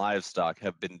on livestock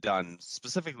have been done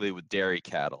specifically with dairy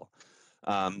cattle,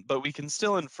 but we can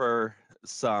still infer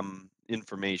some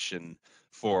information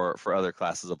for other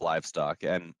classes of livestock.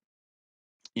 And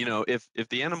if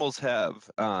the animals have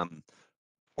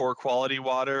poor quality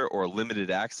water or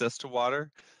limited access to water,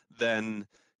 then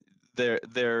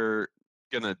they're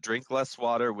gonna drink less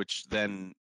water, which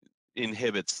then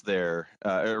inhibits their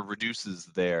or reduces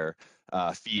their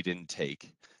feed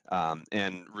intake,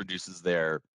 and reduces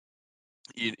their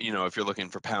if you're looking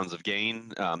for pounds of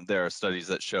gain, there are studies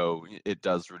that show it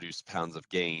does reduce pounds of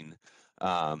gain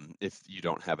if you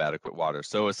don't have adequate water.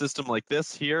 So a system like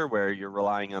this here, where you're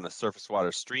relying on a surface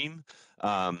water stream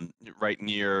right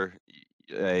near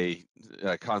a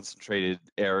concentrated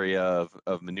area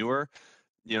of manure,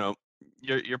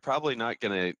 you're probably not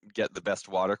going to get the best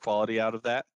water quality out of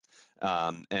that.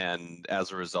 And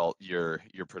as a result, your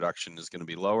production is going to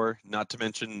be lower. Not to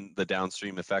mention the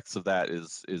downstream effects of that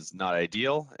is not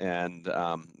ideal, and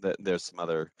there's some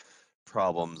other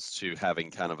problems to having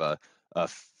kind of a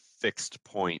fixed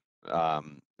point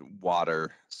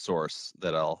water source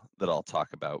that I'll talk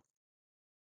about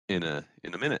in a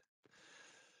minute.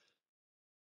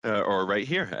 Or right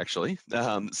here, actually.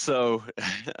 So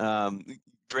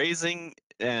grazing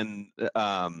and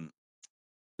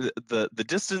the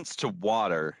distance to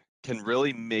water can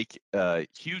really make a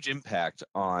huge impact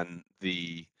on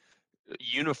the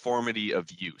uniformity of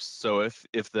use. So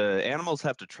if the animals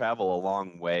have to travel a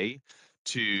long way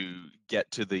to get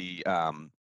to the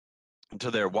to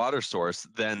their water source,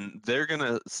 then they're going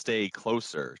to stay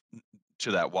closer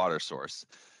to that water source.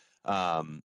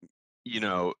 You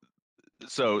know,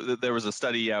 so there was a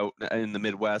study out in the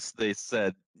Midwest. They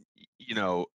said,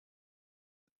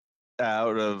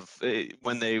 out of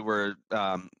when they were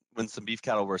when some beef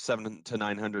cattle were 700 to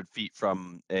 900 feet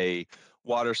from a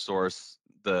water source,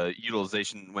 the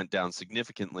utilization went down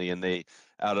significantly, and they,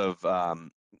 out of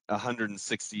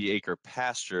 160 acre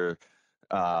pasture,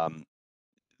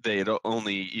 they had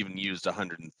only even used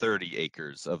 130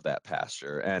 acres of that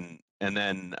pasture. And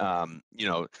then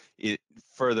it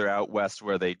further out west,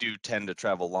 where they do tend to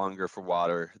travel longer for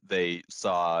water, they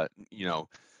saw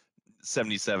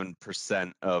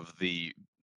 77% of the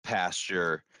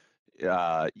pasture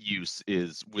use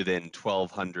is within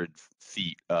 1,200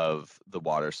 feet of the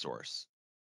water source,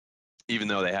 even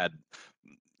though they had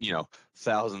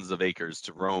thousands of acres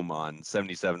to roam on.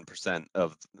 77%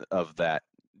 of that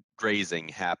grazing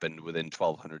happened within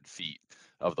 1,200 feet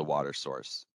of the water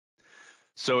source.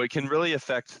 So it can really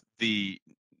affect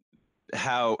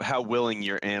how willing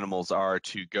your animals are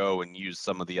to go and use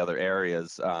some of the other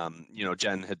areas.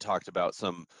 Jen had talked about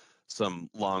some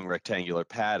long rectangular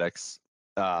paddocks.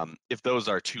 If those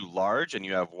are too large and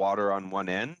you have water on one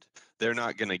end, they're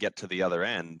not going to get to the other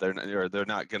end. They're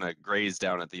not going to graze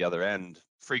down at the other end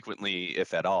frequently,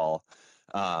 if at all.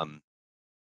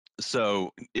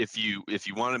 So if you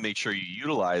want to make sure you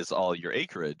utilize all your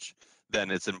acreage,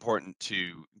 then it's important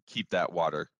to keep that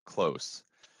water close.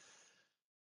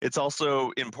 It's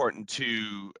also important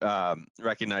to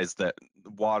recognize that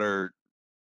water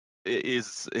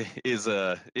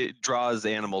it draws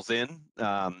animals in,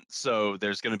 so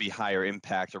there's going to be higher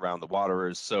impact around the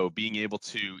waterers. So being able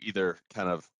to either kind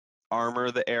of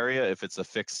armor the area if it's a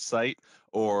fixed site,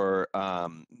 or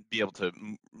be able to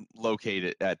locate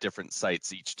it at different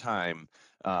sites each time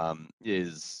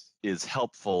is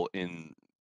helpful in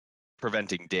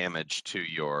preventing damage to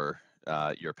your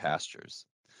pastures.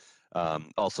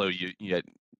 Also, you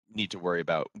need to worry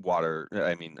about water,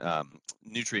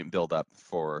 nutrient buildup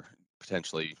for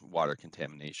potentially water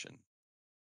contamination.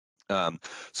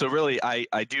 So really,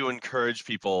 I do encourage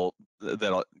people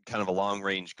that kind of a long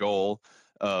range goal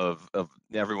of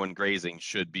everyone grazing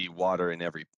should be water in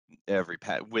every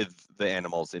paddock, with the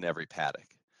animals in every paddock.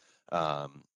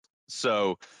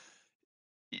 So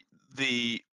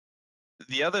the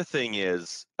other thing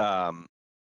is,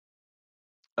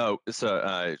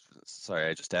 sorry,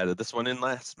 I just added this one in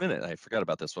last minute. I forgot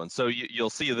about this one. So you'll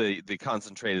see the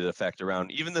concentrated effect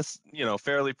around even this,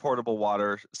 fairly portable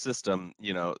water system.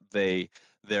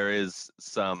 There is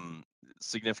some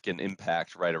significant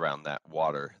impact right around that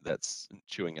water that's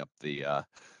chewing up the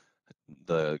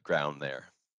ground there.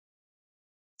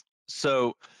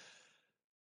 So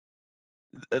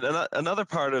another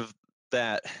part of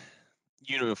that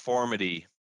uniformity,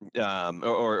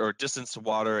 or distance to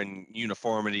water and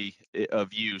uniformity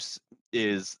of use,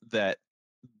 is that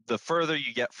the further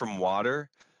you get from water,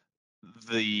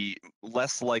 the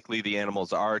less likely the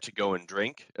animals are to go and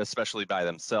drink, especially by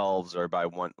themselves or by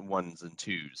ones and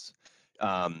twos.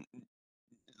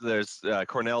 There's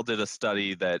Cornell did a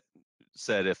study that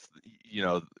said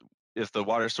if the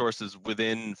water source is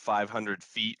within 500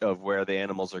 feet of where the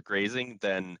animals are grazing,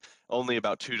 then only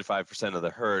about 2 to 5% of the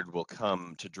herd will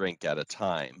come to drink at a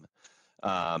time.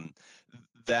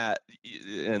 That,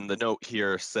 and the note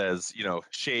here says,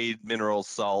 shade, minerals,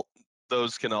 salt,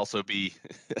 those can also be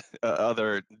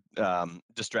other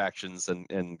distractions,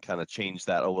 and kind of change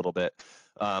that a little bit.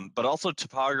 But also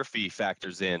topography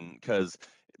factors in, because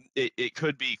it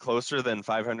could be closer than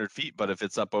 500 feet, but if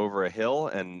it's up over a hill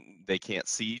and they can't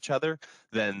see each other,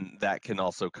 then that can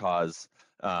also cause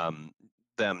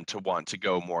them to want to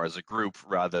go more as a group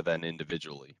rather than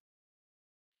individually.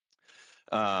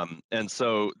 And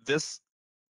so this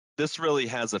really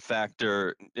has a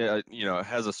factor,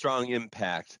 has a strong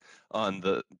impact on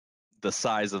the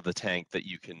size of the tank that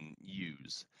you can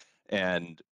use.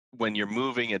 And when you're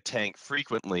moving a tank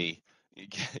frequently,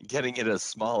 getting it as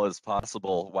small as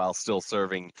possible while still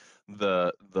serving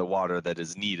the water that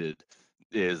is needed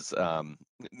is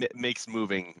makes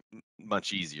moving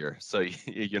much easier. So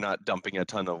you're not dumping a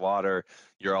ton of water.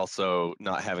 You're also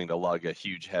not having to lug a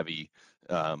huge heavy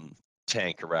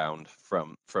tank around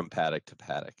from paddock to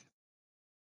paddock.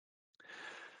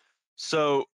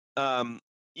 So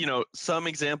some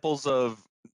examples of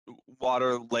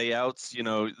water layouts.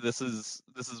 This is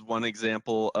one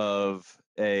example of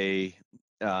a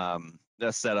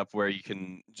setup where you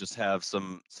can just have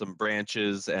some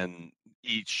branches, and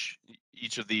each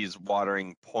of these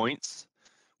watering points,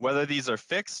 whether these are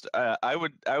fixed, I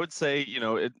would say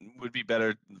it would be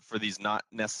better for these not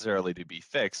necessarily to be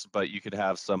fixed, but you could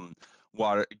have some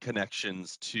water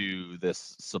connections to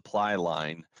this supply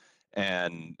line,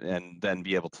 and then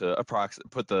be able to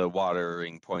put the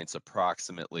watering points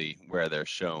approximately where they're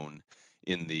shown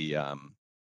in the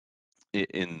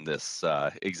in this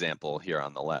example here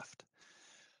on the left.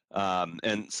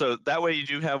 And so that way you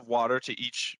do have water to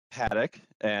each paddock,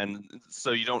 and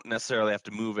so you don't necessarily have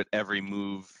to move it every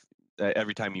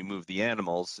time you move the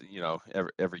animals.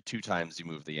 Every 2 times you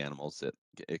move the animals,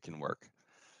 it can work.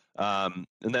 And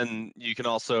then you can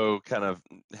also kind of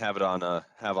have it on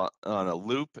a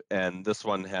loop, and this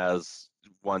one has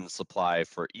one supply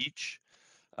for each.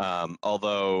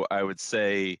 Although I would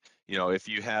say, if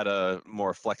you had a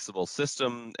more flexible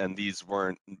system and these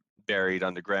weren't buried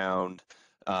underground,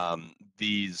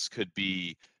 these could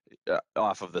be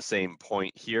off of the same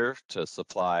point here to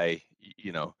supply,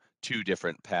 2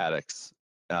 different paddocks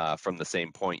from the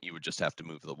same point. You would just have to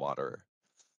move the water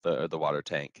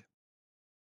tank.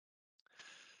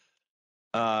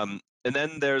 And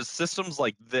then there's systems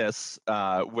like this,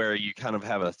 where you kind of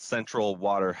have a central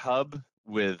water hub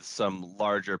with some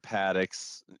larger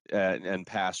paddocks and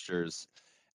pastures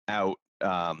out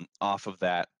off of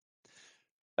that.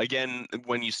 Again,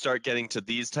 when you start getting to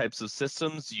these types of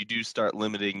systems, you do start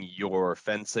limiting your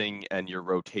fencing and your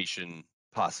rotation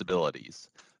possibilities,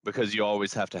 because you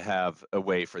always have to have a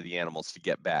way for the animals to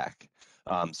get back.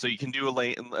 So you can do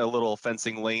a little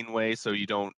fencing laneway, so you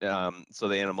don't, so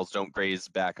the animals don't graze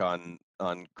back on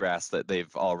grass that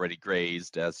they've already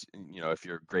grazed, as you know, if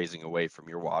you're grazing away from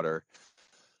your water.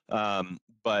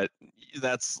 But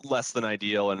that's less than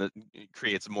ideal, and it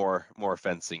creates more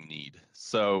fencing need.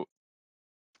 So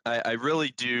I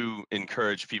really do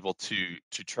encourage people to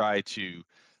try to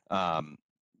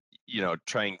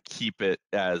try and keep it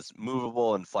as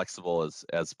movable and flexible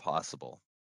as possible.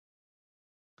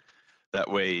 That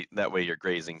way your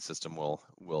grazing system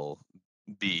will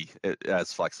be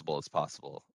as flexible as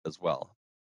possible as well.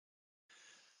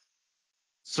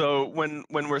 So when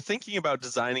we're thinking about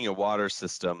designing a water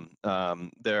system,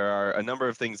 there are a number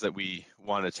of things that we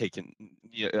want to take in,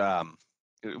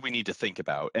 we need to think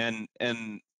about, and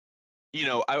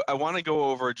I want to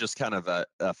go over just kind of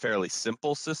a fairly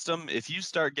simple system. If you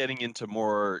start getting into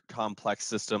more complex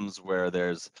systems where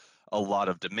there's a lot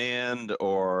of demand,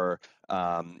 or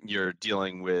you're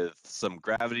dealing with some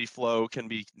gravity flow, can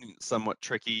be somewhat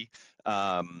tricky,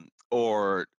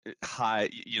 or high,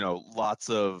 lots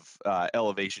of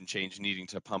elevation change needing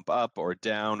to pump up or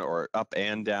down, or up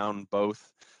and down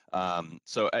both.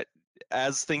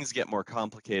 As things get more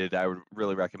complicated, I would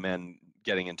really recommend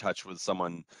getting in touch with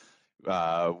someone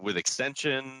with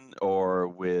extension or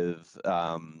with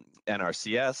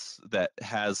NRCS that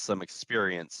has some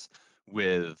experience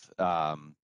with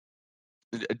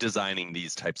designing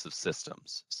these types of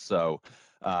systems. So,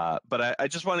 but I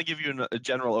just want to give you a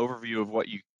general overview of what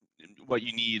you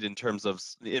need in terms of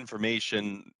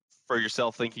information for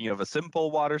yourself thinking of a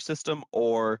simple water system,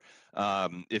 or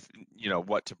if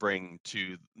what to bring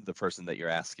to the person that you're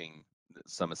asking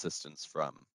some assistance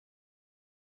from.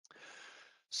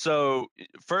 So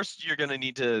first, you're going to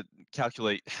need to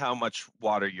calculate how much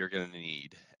water you're going to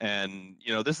need, and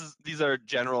these are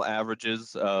general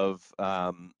averages of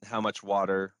how much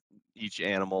water each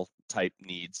animal type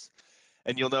needs.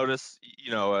 And you'll notice,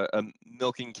 a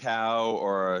milking cow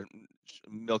or a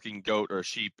milking goat or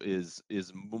sheep is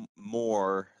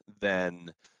more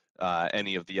than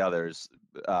any of the others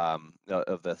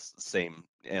of the same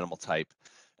animal type,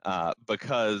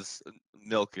 because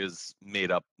milk is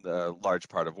made up, a large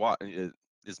part of water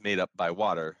is made up by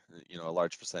water, a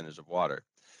large percentage of water.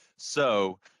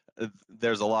 So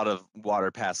there's a lot of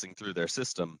water passing through their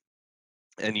system,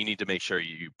 and you need to make sure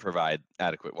you provide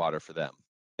adequate water for them.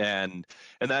 And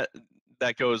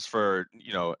that goes for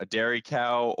a dairy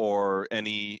cow or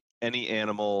any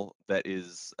animal that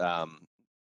is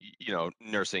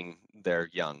nursing their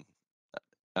young.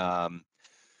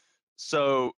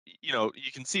 So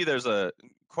you can see there's a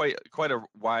quite a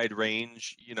wide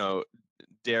range.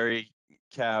 Dairy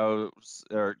cows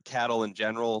or cattle in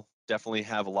general definitely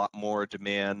have a lot more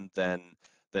demand than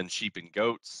sheep and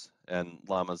goats and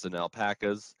llamas and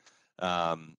alpacas.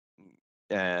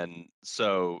 And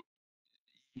so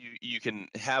you can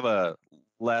have a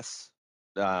less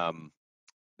kind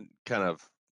of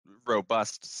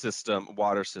robust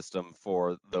water system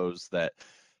for those that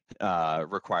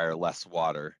require less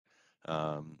water.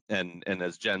 And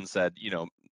as Jen said,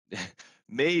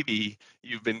 maybe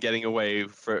you've been getting away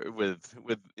with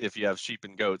if you have sheep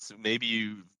and goats, maybe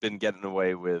you've been getting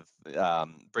away with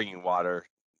bringing water,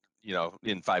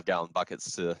 in 5-gallon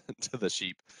buckets to the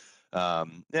sheep.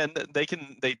 And they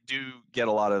do get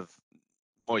a lot of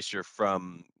moisture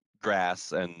from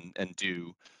grass and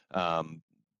dew,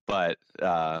 but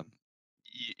so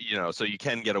you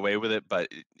can get away with it. But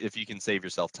if you can save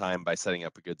yourself time by setting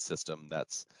up a good system,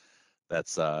 that's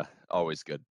always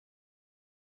good.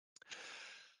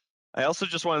 I also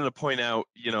just wanted to point out,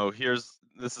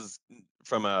 this is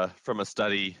from a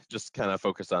study, just kind of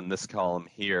focused on this column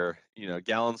here,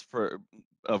 gallons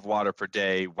of water per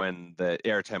day when the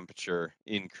air temperature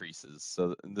increases.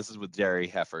 So this is with dairy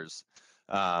heifers.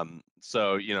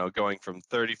 So, going from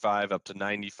 35 up to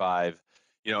 95,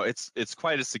 it's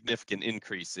quite a significant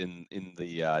increase in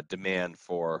the demand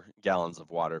for gallons of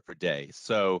water per day.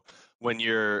 So when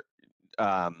you're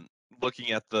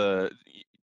looking at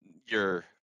your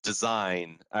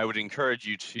design, I would encourage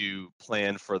you to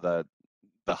plan for the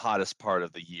hottest part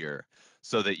of the year,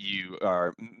 so that you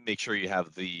make sure you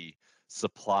have the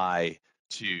supply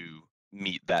to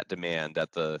meet that demand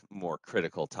at the more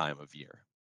critical time of year.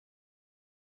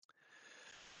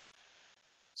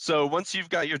 So once you've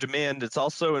got your demand, it's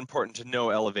also important to know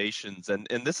elevations, and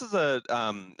this is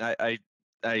I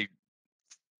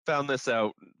found this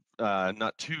out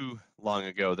not too long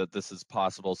ago, that this is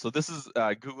possible. So this is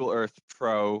Google Earth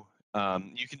Pro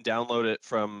You can download it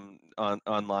from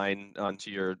online onto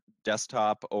your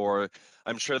desktop, or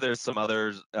I'm sure there's some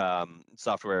other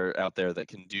software out there that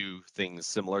can do things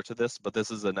similar to this, but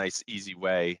this is a nice, easy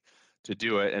way to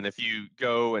do it. And if you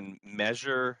go and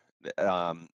measure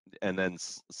and then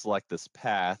select this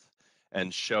path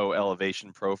and show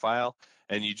elevation profile,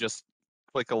 and you just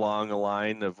click along a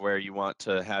line of where you want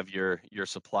to have your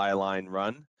supply line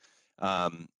run,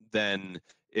 then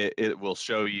it will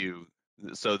show you.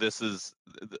 So this is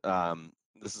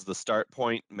the start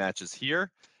point, matches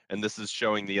here, and this is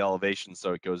showing the elevation.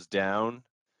 So it goes down,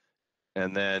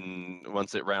 and then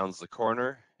once it rounds the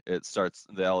corner,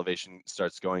 the elevation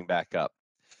starts going back up.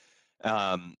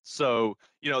 So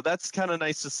that's kind of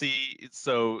nice to see.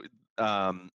 So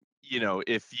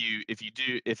if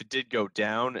it did go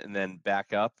down and then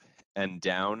back up and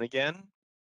down again,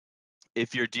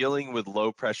 if you're dealing with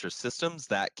low pressure systems,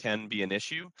 that can be an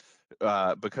issue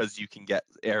because you can get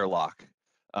airlock.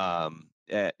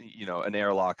 An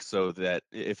airlock, so that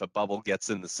if a bubble gets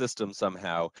in the system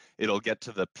somehow, it'll get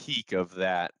to the peak of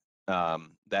that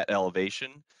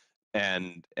elevation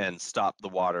and stop the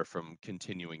water from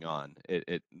continuing on.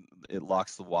 It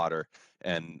locks the water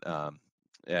and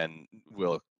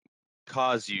will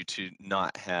cause you to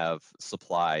not have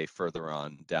supply further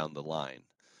on down the line.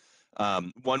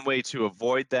 One way to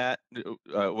avoid that,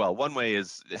 one way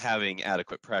is having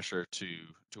adequate pressure to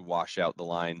wash out the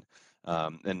line.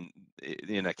 And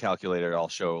in a calculator I'll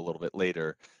show a little bit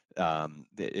later,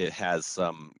 it has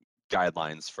some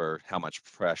guidelines for how much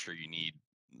pressure you need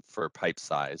for pipe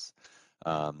size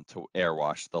to air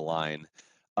wash the line.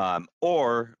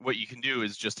 Or what you can do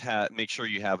is just make sure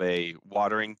you have a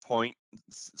watering point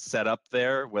set up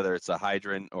there, whether it's a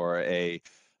hydrant or a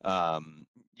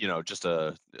just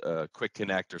a quick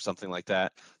connect or something like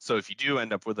that. So if you do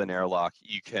end up with an airlock,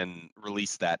 you can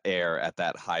release that air at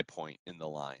that high point in the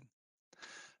line.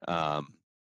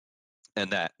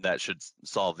 And that should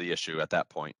solve the issue at that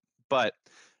point. But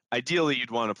ideally,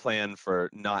 you'd want to plan for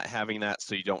not having that,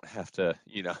 so you don't have to,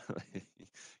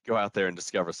 go out there and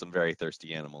discover some very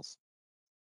thirsty animals.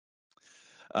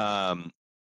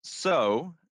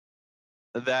 So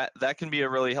that can be a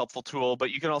really helpful tool,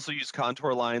 but you can also use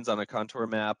contour lines on a contour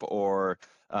map, or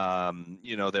there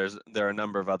are a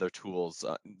number of other tools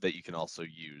that you can also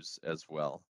use as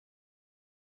well.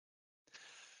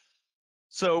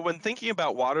 So when thinking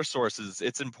about water sources,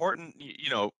 it's important,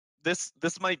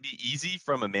 this might be easy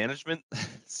from a management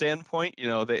standpoint.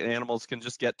 The animals can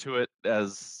just get to it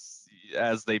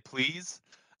as they please,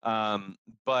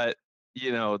 but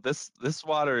this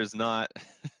water is not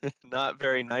not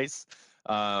very nice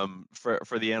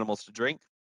for the animals to drink.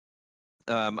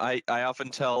 I often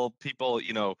tell people,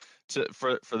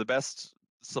 for the best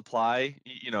supply,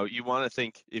 you want to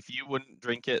think, if you wouldn't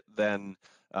drink it, then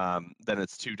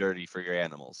it's too dirty for your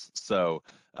animals. So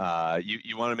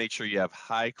you want to make sure you have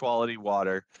high quality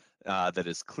water that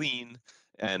is clean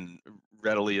and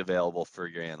readily available for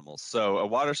your animals. So a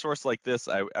water source like this,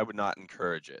 I would not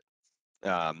encourage it.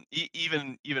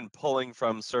 Even pulling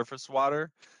from surface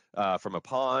water from a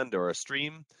pond or a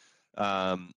stream,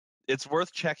 it's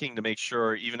worth checking to make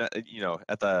sure, even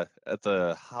at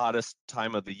the hottest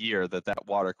time of the year, that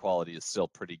water quality is still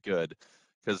pretty good,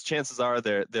 because chances are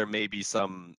there may be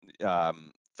some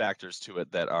factors to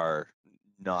it that are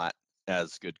not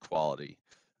as good quality.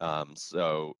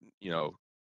 So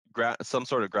some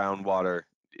sort of groundwater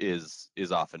is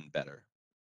often better.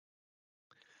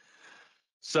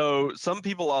 So some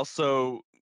people also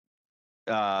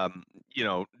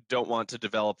don't want to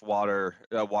develop a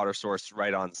water source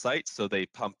right on site, so they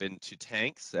pump into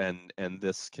tanks, and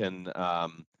this can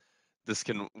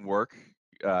work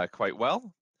quite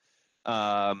well.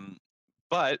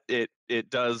 But it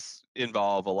does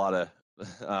involve a lot of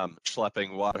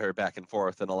schlepping water back and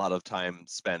forth, and a lot of time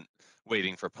spent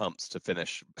waiting for pumps to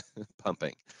finish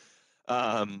pumping.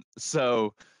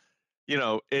 So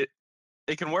it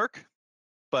can work,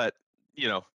 but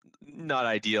not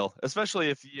ideal, especially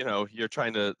if you're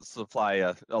trying to supply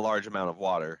a large amount of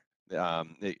water.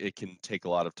 It can take a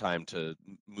lot of time to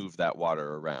move that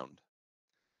water around.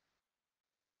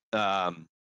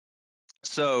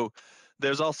 So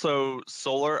there's also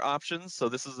solar options. So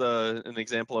this is an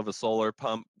example of a solar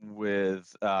pump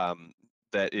with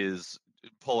that is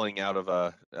pulling out of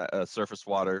a surface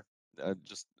water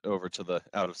just over to the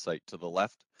out of sight to the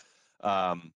left.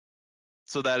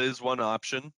 So that is one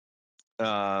option.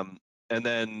 And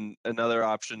then another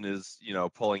option is,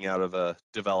 pulling out of a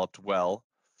developed well.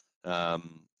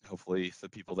 Hopefully the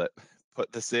people that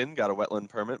put this in got a wetland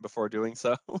permit before doing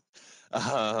so.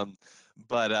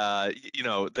 But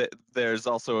there's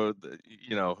also,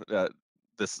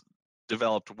 this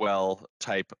developed well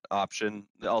type option.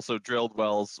 Also, drilled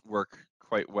wells work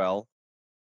quite well.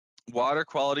 Water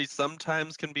quality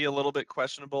sometimes can be a little bit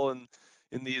questionable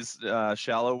in these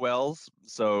shallow wells,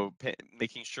 so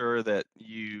making sure that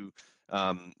you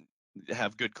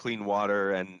have good clean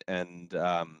water and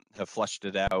have flushed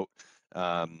it out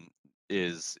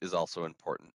is also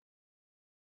important.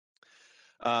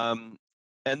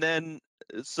 And then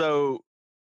so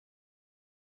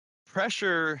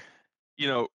pressure,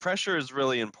 pressure is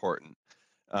really important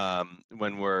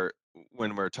when we're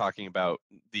talking about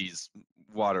these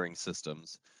watering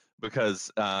systems,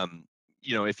 because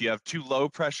if you have too low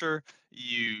pressure,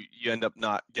 you end up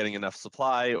not getting enough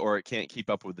supply, or it can't keep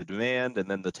up with the demand, and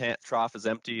then the trough is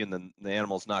empty, and then the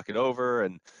animals knock it over,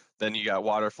 and then you got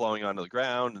water flowing onto the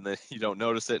ground, and then you don't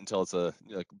notice it until it's a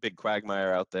big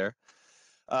quagmire out there.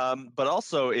 But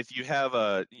also, if you have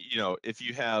either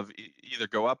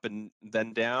go up and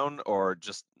then down, or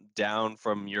just down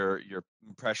from your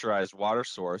pressurized water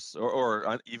source,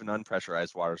 or even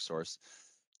unpressurized water source,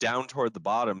 down toward the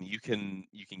bottom, you can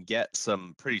get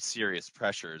some pretty serious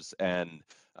pressures and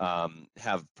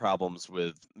have problems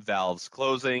with valves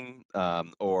closing,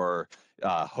 or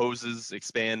hoses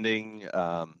expanding,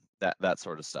 that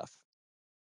sort of stuff.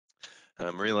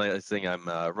 I'm realizing I'm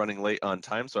running late on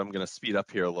time, so I'm going to speed up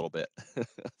here a little bit.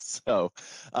 So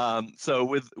I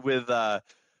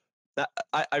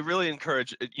really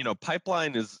encourage,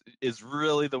 pipeline is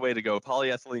really the way to go.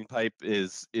 Polyethylene pipe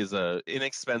is a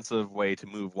inexpensive way to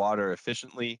move water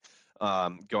efficiently,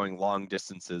 going long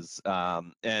distances.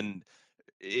 And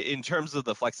in terms of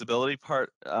the flexibility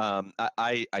part,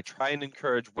 I try and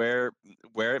encourage where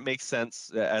it makes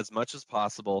sense, as much as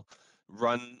possible,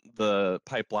 run the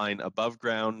pipeline above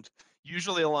ground,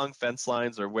 usually along fence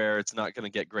lines, or where it's not going to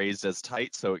get grazed as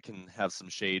tight, so it can have some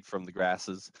shade from the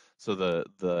grasses, so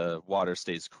the water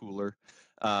stays cooler.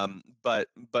 But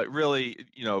really,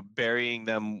 burying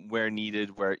them where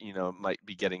needed, where might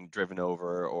be getting driven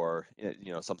over, or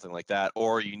something like that,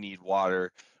 or you need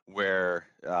water where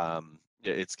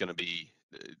it's going to be,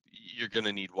 you're going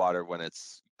to need water when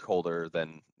it's colder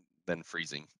than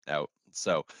freezing out.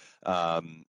 So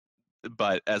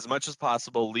but as much as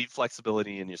possible, leave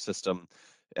flexibility in your system,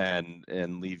 and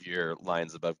leave your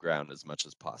lines above ground as much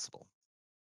as possible.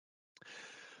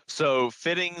 So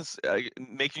fittings,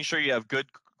 making sure you have good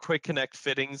quick connect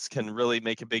fittings can really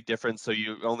make a big difference. So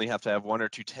you only have to have 1 or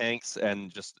 2 tanks,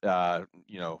 and just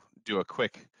do a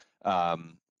quick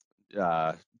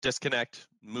disconnect,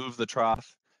 move the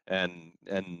trough, and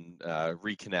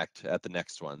reconnect at the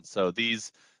next one. So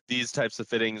these types of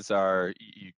fittings are,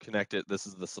 you connect it, this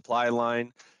is the supply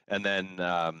line, and then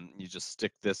you just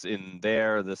stick this in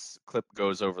there. This clip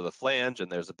goes over the flange, and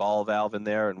there's a ball valve in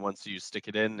there, and once you stick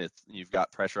it in, you've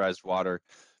got pressurized water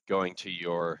going to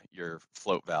your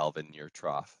float valve in your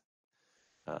trough.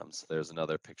 So there's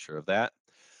another picture of that.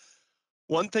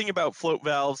 One thing about float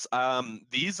valves,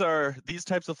 these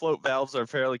types of float valves are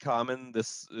fairly common.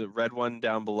 This red one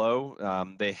down below,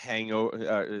 they hang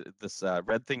over. This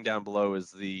red thing down below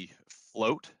is the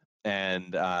float,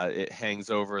 and it hangs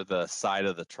over the side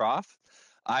of the trough.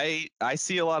 I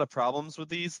see a lot of problems with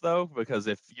these, though, because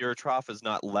if your trough is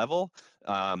not level,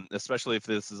 especially if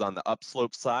this is on the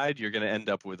upslope side, you're going to end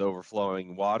up with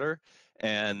overflowing water.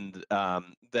 And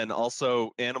then also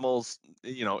animals,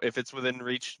 if it's within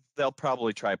reach, they'll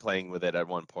probably try playing with it at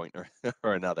one point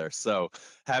or another. So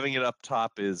having it up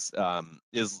top is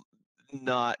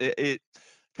not, it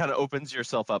kind of opens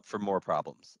yourself up for more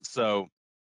problems. So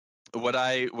what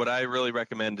I really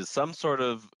recommend is some sort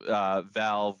of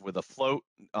valve with a float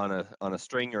on a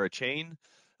string or a chain,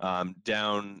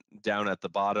 down at the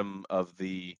bottom of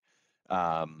the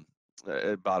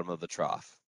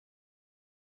trough.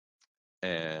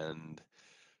 And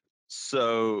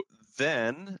so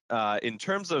then, in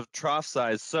terms of trough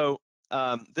size, so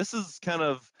this is kind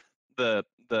of the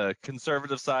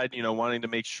conservative side, wanting to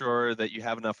make sure that you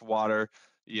have enough water,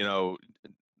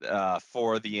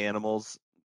 for the animals.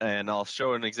 And I'll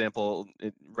show an example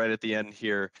right at the end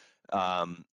here,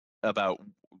 about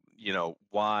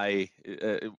why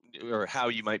or how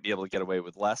you might be able to get away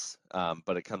with less,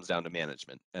 but it comes down to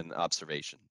management and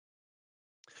observation.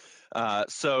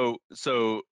 So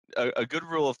a good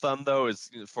rule of thumb, though, is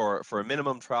for a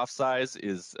minimum trough size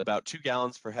is about 2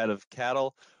 gallons per head of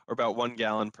cattle, or about 1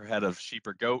 gallon per head of sheep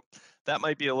or goat. That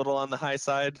might be a little on the high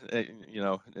side,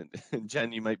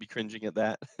 Jen, you might be cringing at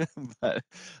that, but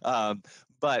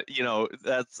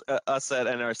that's us at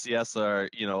NRCS are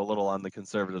a little on the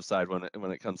conservative side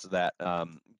when it comes to that,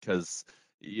 because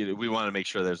we want to make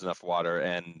sure there's enough water,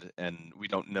 and we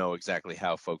don't know exactly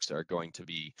how folks are going to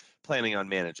be planning on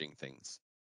managing things.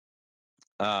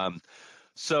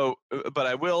 But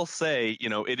I will say,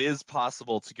 it is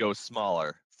possible to go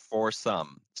smaller for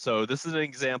some. So this is an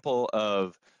example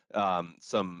of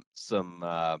some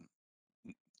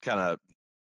kind of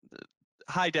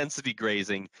high density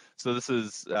grazing. So this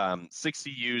is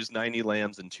 60 ewes, 90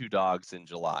 lambs, and 2 dogs in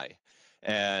July.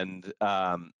 And,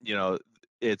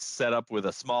 it's set up with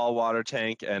a small water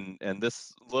tank, and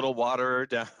this little water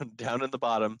down in the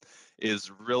bottom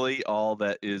is really all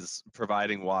that is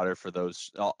providing water for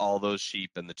all those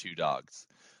sheep and the 2 dogs.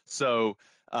 So,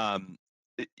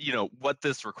 what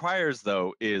this requires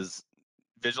though is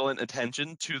vigilant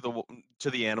attention to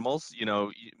the animals.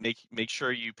 Make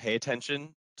sure you pay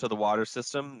attention to the water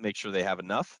system, make sure they have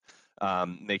enough,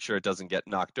 make sure it doesn't get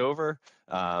knocked over,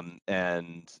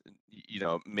 and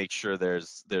make sure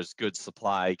there's good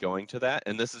supply going to that.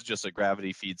 And this is just a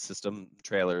gravity feed system.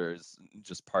 Trailer is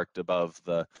just parked above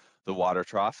the water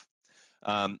trough.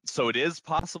 So it is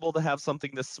possible to have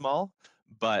something this small,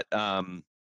 but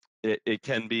it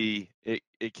can be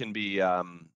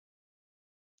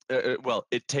well,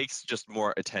 it takes just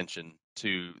more attention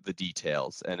to the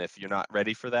details, and if you're not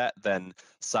ready for that, then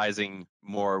sizing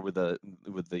more with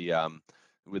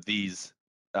these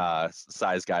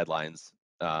size guidelines,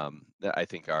 I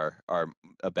think are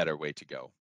a better way to go.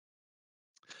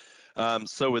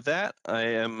 So with that, I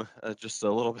am just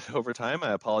a little bit over time.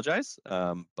 I apologize,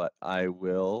 but I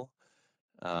will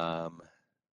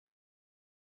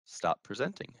stop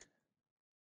presenting.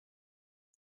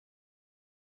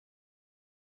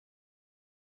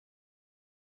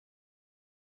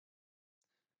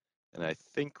 And I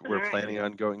think we're planning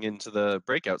on going into the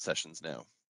breakout sessions now.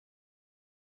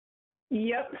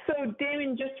 Yep. So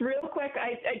Damon, just real quick,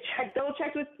 I double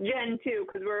checked with Jen too,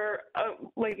 because we're,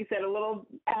 like you said, a little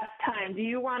past time. Do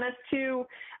you want us to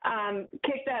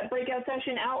kick that breakout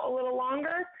session out a little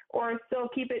longer, or still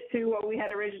keep it to what we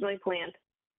had originally planned?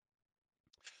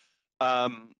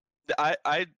 I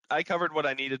covered what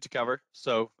I needed to cover,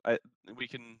 so we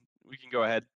can go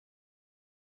ahead.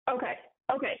 Okay.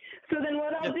 So then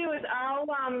what I'll do is I'll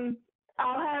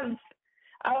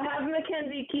have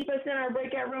Mackenzie keep us in our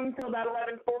breakout room till about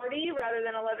 11:40 rather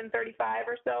than 11:35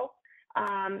 or so,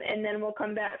 and then we'll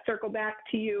circle back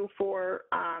to you for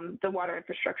the water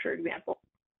infrastructure example.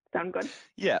 Sound good?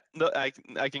 Yeah, no, I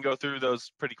can go through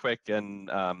those pretty quick, and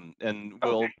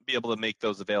we'll be able to make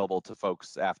those available to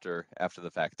folks after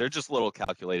the fact. They're just little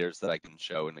calculators that I can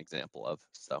show an example of.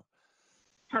 So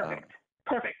perfect.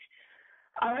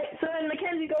 All right, so then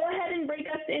Mackenzie, go ahead and break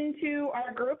us into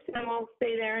our groups, and we'll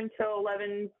stay there until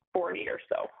 11:40 or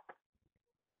so.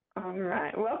 All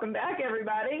right, welcome back,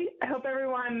 everybody. I hope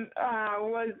everyone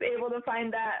was able to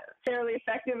find that fairly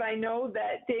effective. I know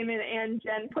that Damon and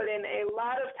Jen put in a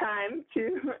lot of time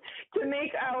to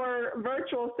make our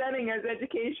virtual setting as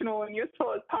educational and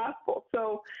useful as possible.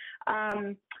 So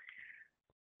I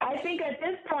think at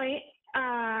this point,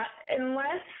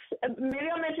 maybe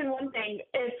I'll mention one thing.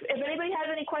 If anybody has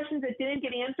any questions that didn't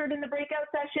get answered in the breakout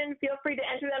session, feel free to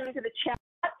enter them into the chat.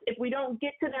 If we don't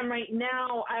get to them right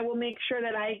now, I will make sure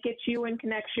that I get you in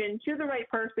connection to the right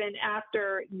person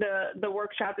after the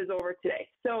workshop is over today.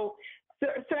 So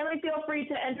certainly feel free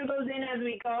to enter those in as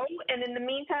we go. And in the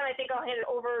meantime, I think I'll hand it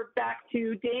over back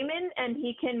to Damon, and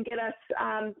he can get us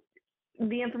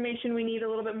the information we need a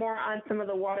little bit more on some of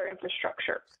the water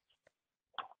infrastructure.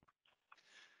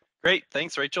 Great,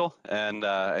 thanks, Rachel, and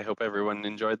I hope everyone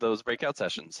enjoyed those breakout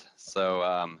sessions. So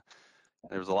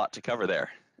there was a lot to cover there.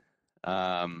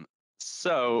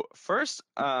 So first,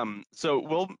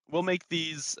 so we'll make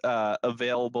these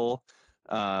available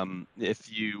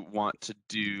if you want to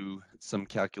do some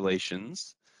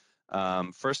calculations.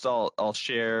 First, I'll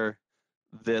share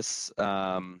this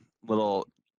little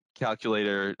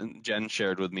calculator Jen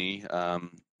shared with me,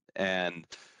 and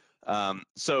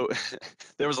so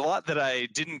there was a lot that I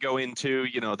didn't go into.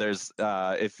 There's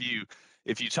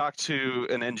if you talk to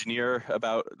an engineer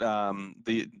about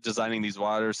designing these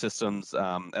water systems,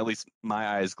 at least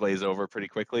my eyes glaze over pretty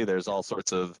quickly. There's all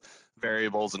sorts of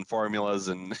variables and formulas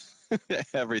and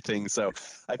everything. So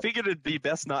I figured it'd be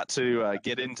best not to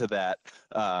get into that,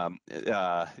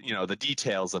 the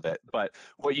details of it. But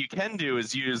what you can do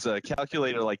is use a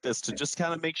calculator like this to just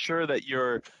kind of make sure that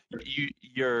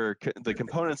the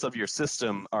components of your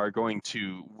system are going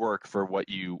to work for what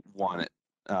you want it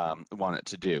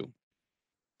to do.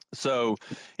 So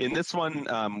in this one,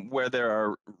 where there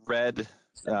are red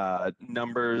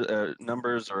numbers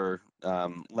or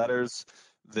letters,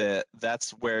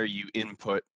 that's where you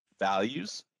input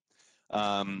values.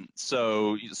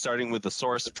 So starting with the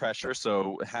source pressure,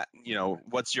 so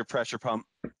what's your pressure pump?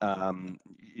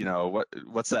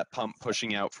 What's that pump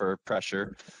pushing out for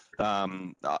pressure?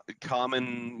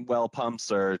 Common well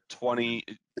pumps are 20,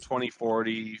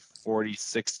 40, 40,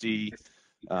 60,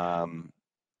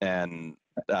 and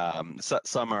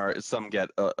some get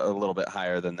a little bit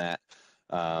higher than that,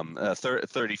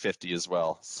 30, 50 as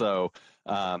well. So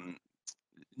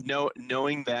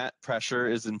knowing that pressure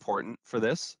is important for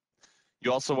this.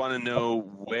 You also want to know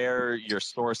where your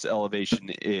source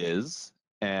elevation is,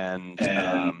 and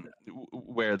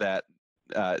where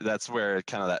that's where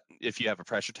kind of that, if you have a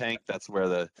pressure tank, that's where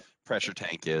the pressure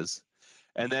tank is.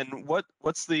 And then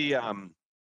what's the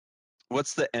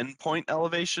endpoint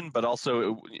elevation, but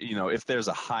also, if there's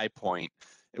a high point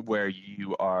where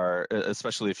you are,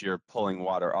 especially if you're pulling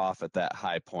water off at that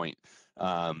high point,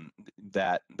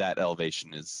 that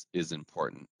elevation is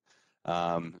important.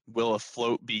 Will a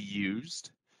float be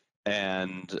used?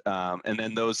 And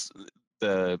then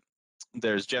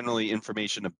there's generally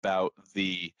information about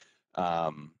the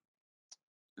kind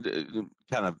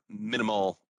of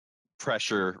minimal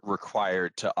pressure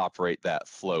required to operate that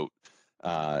float.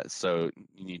 So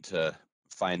you need to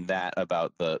find that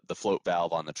about the float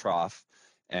valve on the trough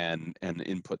and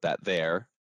input that there.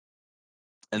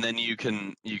 And then you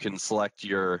can select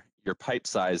your pipe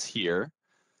size here,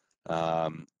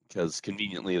 because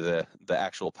conveniently the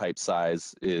actual pipe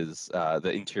size is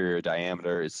the interior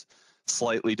diameter is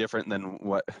slightly different than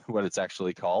what it's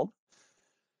actually called.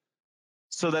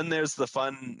 So then there's the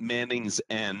fun Manning's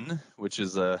N, which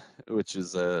is a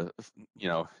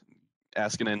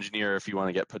ask an engineer if you want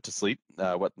to get put to sleep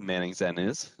what Manning's N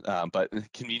is. But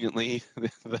conveniently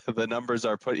the numbers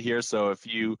are put here. So if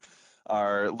you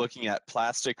are looking at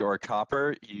plastic or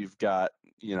copper, you've got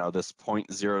this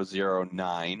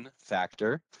 0.009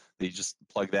 factor. You just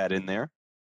plug that in there.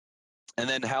 And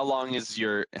then how long is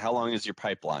your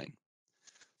pipeline?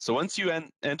 So once you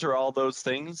enter all those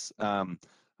things,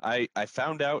 I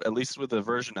found out, at least with the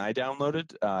version I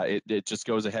downloaded, it just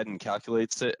goes ahead and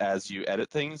calculates it as you edit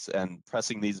things, and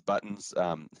pressing these buttons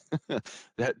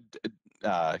that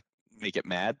make it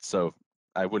mad. So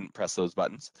I wouldn't press those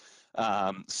buttons.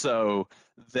 So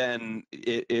then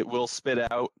it will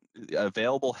spit out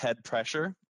available head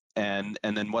pressure, and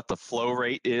then what the flow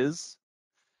rate is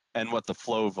and what the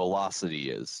flow velocity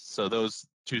is. So those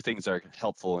two things are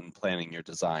helpful in planning your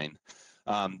design.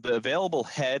 The available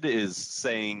head is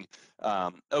saying,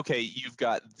 okay, you've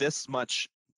got this much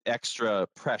extra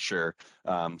pressure,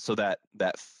 so that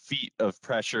feet of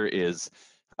pressure is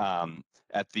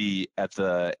at the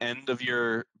end of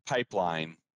your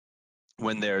pipeline.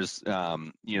 When there's,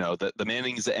 the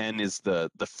Manning's N is the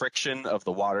friction of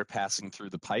the water passing through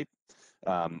the pipe,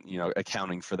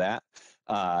 accounting for that.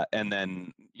 And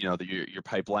then, your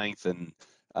pipe length and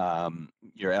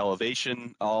your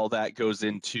elevation, all that goes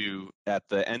into at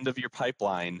the end of your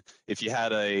pipeline. If you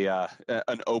had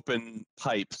an open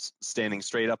pipe standing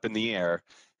straight up in the air,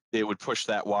 it would push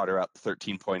that water up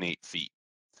 13.8 feet.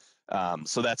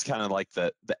 So that's kind of like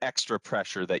the extra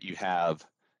pressure that you have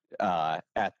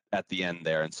at the end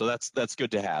there, and so that's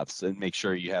good to have. So make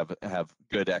sure you have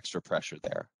good extra pressure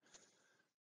there.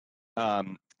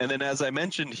 And then, as I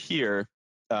mentioned here,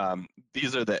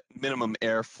 these are the minimum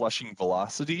air flushing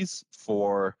velocities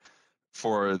for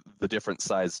the different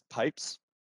sized pipes,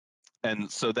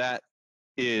 and so that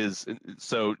is,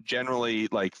 so generally,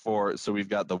 like so we've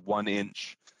got the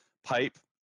 1-inch pipe.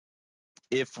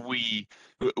 If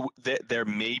there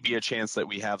may be a chance that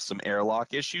we have some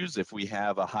airlock issues if we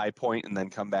have a high point and then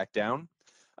come back down,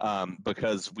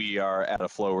 because we are at a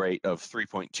flow rate of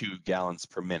 3.2 gallons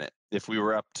per minute. If we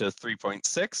were up to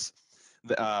 3.6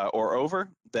 or over,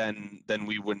 then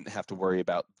we wouldn't have to worry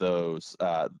about those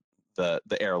the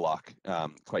airlock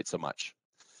quite so much.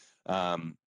 As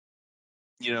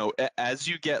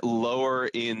you get lower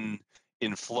in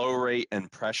flow rate and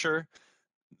pressure,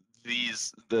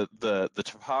 the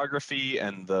topography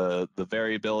and the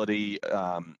variability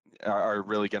are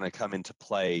really going to come into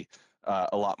play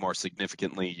a lot more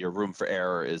significantly. Your room for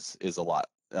error is a lot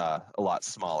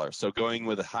smaller. So going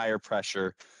with a higher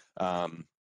pressure and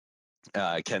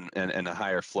a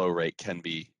higher flow rate can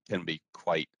be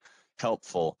quite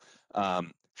helpful.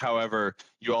 However,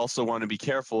 you also want to be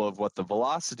careful of what the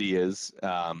velocity is,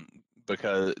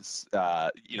 because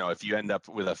if you end up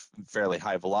with a fairly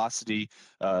high velocity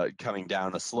coming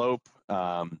down a slope,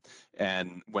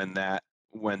 and when that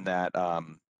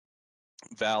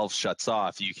valve shuts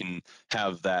off, you can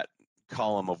have that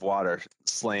column of water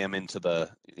slam into the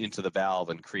valve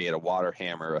and create a water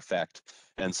hammer effect,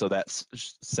 and so that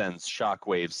sends shock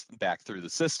waves back through the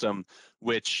system,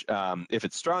 which if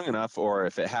it's strong enough, or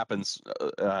if it happens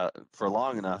for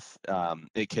long enough,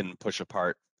 it can push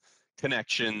apart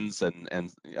connections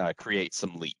and create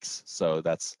some leaks. So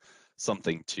that's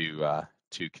something to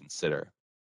consider.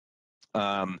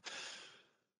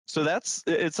 So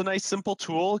it's a nice simple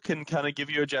tool, can kind of give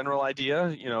you a general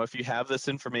idea, if you have this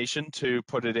information, to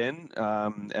put it in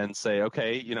and say,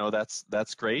 okay,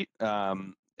 that's great.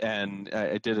 And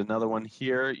I did another one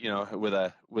here, with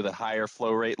a higher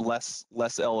flow rate, less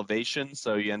elevation,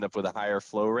 so you end up with a higher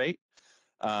flow rate.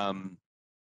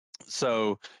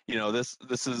 So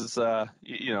this is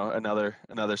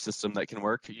another system that can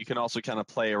work. You can also kind of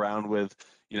play around with,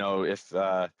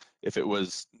 if it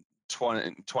was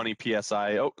 20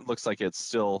 psi. Oh, it looks like it's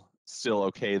still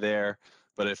okay there.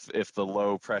 But if the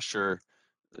low pressure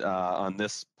on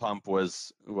this pump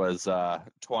was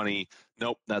 20,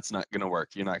 nope, that's not going to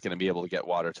work. You're not going to be able to get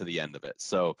water to the end of it.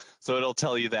 So it'll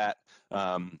tell you that,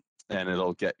 and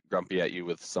it'll get grumpy at you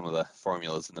with some of the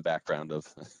formulas in the background of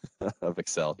of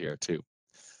Excel here too.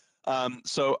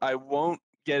 So I won't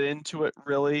get into it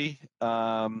really.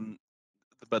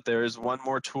 But there is one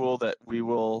more tool that we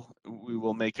will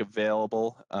make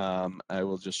available. I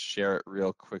will just share it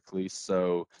real quickly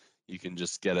so you can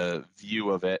just get a view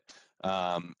of it.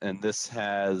 And this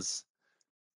has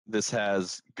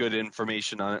good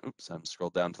information on it. Oops, I'm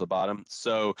scrolled down to the bottom.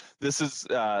 So this is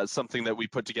something that we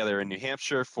put together in New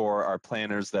Hampshire for our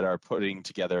planners that are putting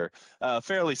together a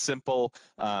fairly simple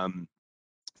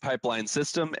pipeline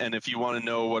system. And if you want to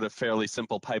know what a fairly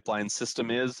simple pipeline system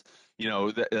is,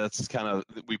 that's kind of,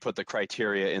 we put the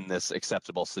criteria in this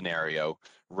acceptable scenario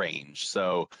range.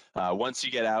 So once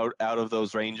you get out of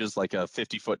those ranges, like a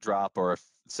 50-foot drop or a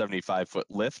 75-foot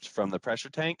lift from the pressure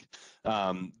tank,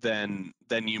 then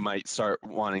you might start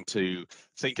wanting to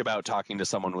think about talking to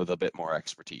someone with a bit more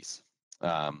expertise.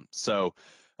 Then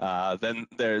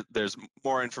there's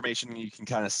more information you can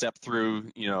kind of step through,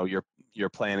 your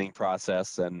planning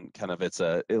process, and kind of it's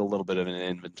a little bit of an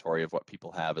inventory of what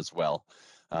people have as well.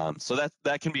 So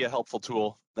that can be a helpful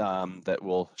tool that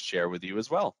we'll share with you as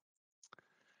well.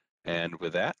 And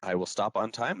with that, I will stop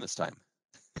on time this time.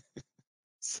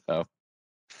 So,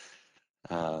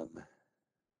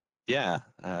 yeah,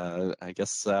 I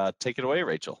guess take it away,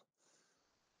 Rachel.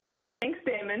 Thanks,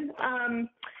 Damon.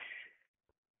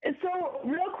 So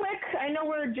real quick, I know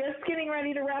we're just getting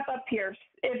ready to wrap up here.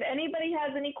 If anybody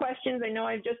has any questions, I know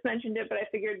I just mentioned it, but I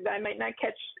figured I might not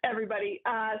catch everybody.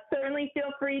 Certainly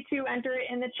feel free to enter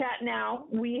it in the chat now.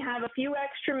 We have a few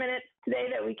extra minutes today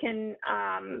that we can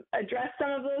address some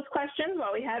of those questions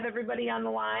while we have everybody on the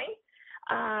line.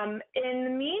 In the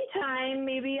meantime,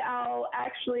 maybe I'll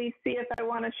actually see if I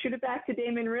want to shoot it back to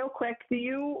Damon real quick. Do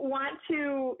you want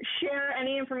to share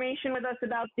any information with us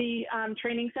about the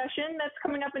training session that's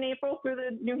coming up in April through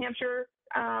the New Hampshire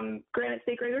Granite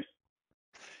Stake Raisers?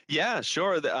 Yeah,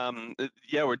 sure.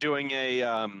 We're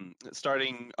doing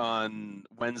starting on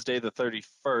Wednesday the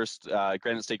 31st,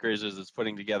 Granite Stake Raisers is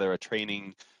putting together a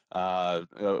training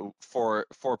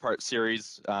four-part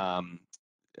series about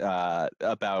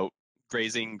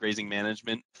grazing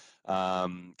management,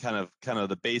 kind of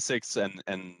the basics and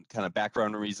kind of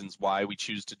background reasons why we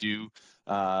choose to do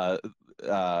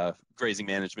grazing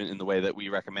management in the way that we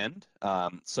recommend.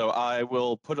 So I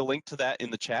will put a link to that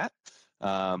in the chat.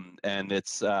 And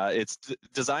it's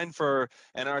designed for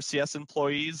NRCS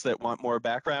employees that want more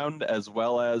background, as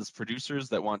well as producers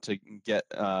that want to get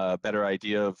a better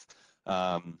idea of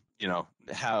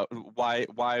why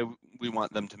we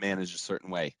want them to manage a certain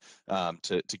way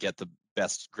to get the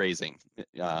best grazing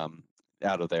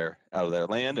out of their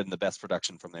land and the best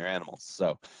production from their animals.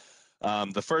 So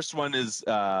the first one is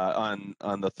on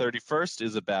the 31st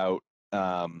is about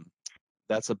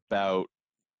that's about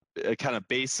kind of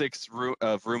basics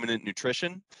of ruminant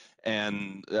nutrition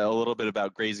and a little bit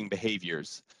about grazing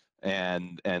behaviors,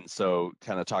 and so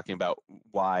kind of talking about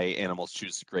why animals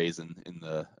choose to graze in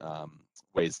the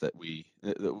ways that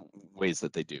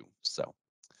they do. So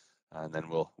and then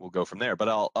we'll go from there, but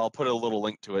I'll put a little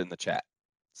link to it in the chat.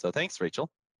 So thanks, Rachel.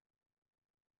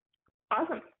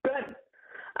 Awesome. Good.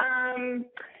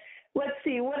 Let's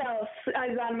see, what else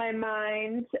is on my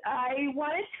mind? I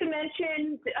wanted to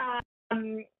mention,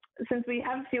 since we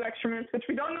have a few extra minutes, which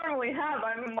we don't normally have,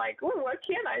 I'm like, ooh, what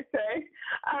can I say?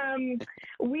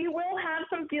 We will have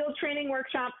some field training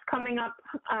workshops coming up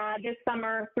this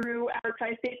summer through our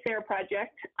Tri-State SARE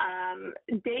project.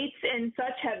 Dates and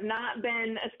such have not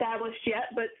been established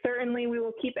yet, but certainly we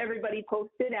will keep everybody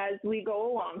posted as we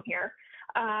go along here.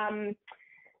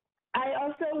 I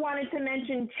also wanted to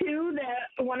mention, too,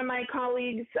 that one of my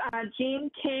colleagues,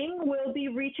 Jean King, will be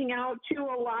reaching out to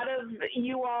a lot of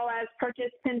you all as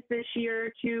participants this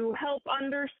year to help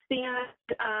understand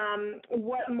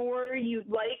what more you'd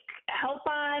like help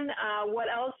on, what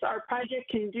else our project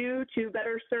can do to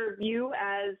better serve you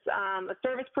as a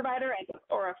service provider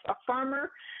or a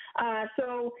farmer.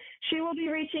 So she will be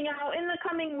reaching out in the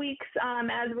coming weeks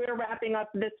as we're wrapping up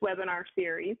this webinar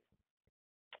series.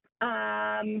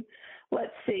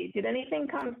 Let's see, did anything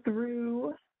come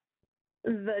through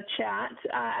the chat?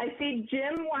 I see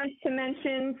Jim wants to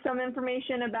mention some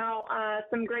information about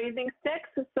some grazing sticks.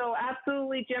 So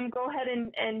absolutely, Jim, go ahead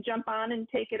and jump on and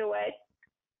take it away.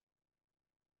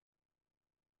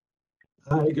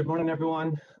 Hi, good morning,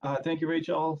 everyone. Thank you,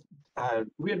 Rachel.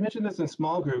 We had mentioned this in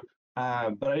small group,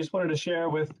 but I just wanted to share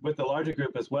with the larger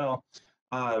group as well.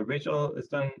 Rachel has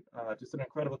done just an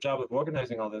incredible job of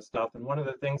organizing all this stuff. And one of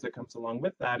the things that comes along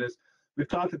with that is we've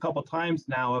talked a couple times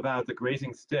now about the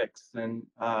grazing sticks. And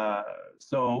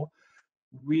so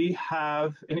we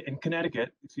have in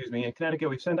Connecticut, in Connecticut,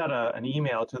 we've sent out an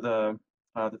email to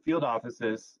the field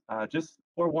offices just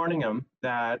forewarning them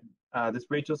that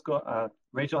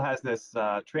Rachel has this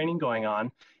training going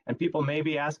on, and people may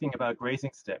be asking about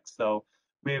grazing sticks. So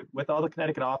with all the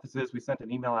Connecticut offices, we sent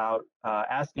an email out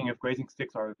asking if grazing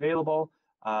sticks are available.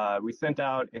 We sent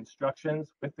out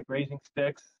instructions with the grazing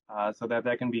sticks so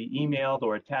that can be emailed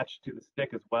or attached to the stick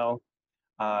as well.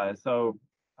 So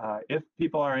if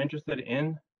people are interested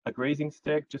in a grazing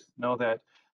stick, just know that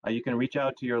you can reach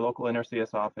out to your local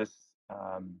NRCS office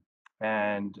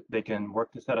and they can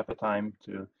work to set up a time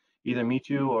to either meet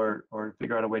you or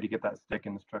figure out a way to get that stick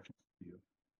and instructions to you.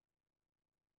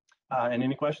 And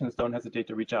any questions, don't hesitate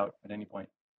to reach out at any point.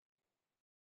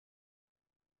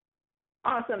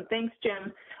 Awesome, thanks,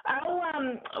 Jim.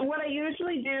 What I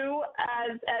usually do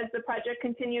as the project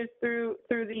continues through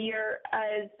the year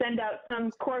is send out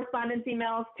some correspondence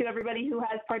emails to everybody who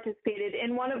has participated.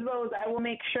 In one of those, I will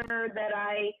make sure that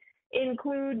I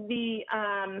include the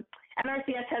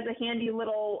NRCS has a handy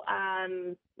little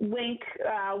link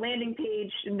landing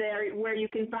page there where you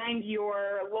can find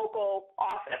your local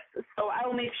office. So I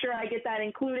will make sure I get that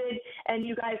included, and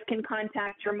you guys can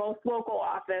contact your most local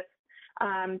office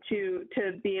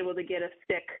to be able to get a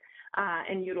stick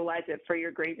and utilize it for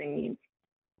your grazing needs.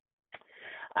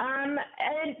 And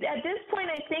at this point,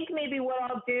 I think maybe what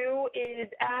I'll do is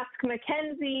ask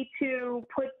Mackenzie to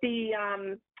put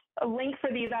the a link for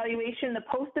the evaluation, the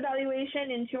post evaluation,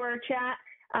 into our chat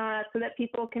so that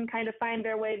people can kind of find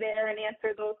their way there and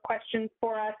answer those questions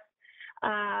for us.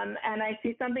 And I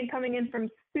see something coming in from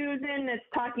Susan that's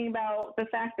talking about the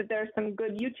fact that there's some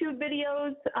good YouTube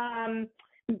videos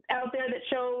out there that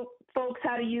show folks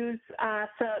how to use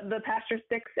the Pasture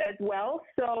sticks as well.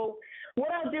 So what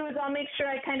I'll do is I'll make sure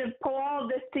I kind of pull all of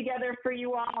this together for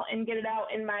you all and get it out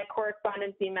in my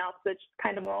correspondence email so it's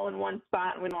kind of all in one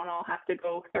spot and we don't all have to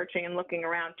go searching and looking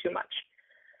around too much.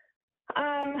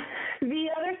 The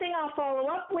other thing I'll follow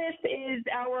up with is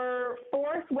our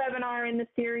fourth webinar in the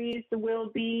series will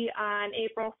be on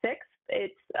April 6th.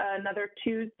 It's another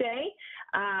Tuesday.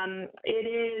 It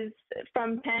is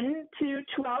from 10 to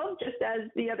 12, just as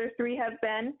the other three have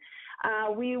been.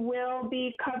 We will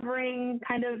be covering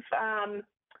kind of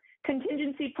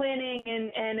contingency planning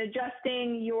and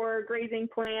adjusting your grazing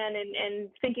plan and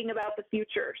thinking about the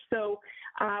future. So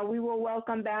we will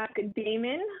welcome back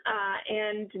Damon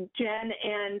and Jen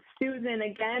and Susan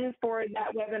again for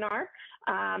that webinar.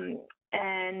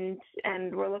 And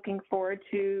we're looking forward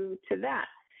to that.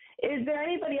 Is there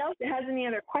anybody else that has any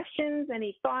other questions,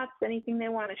 any thoughts, anything they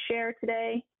want to share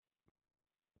today?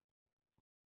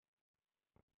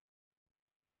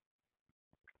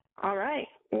 All right.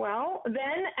 Well,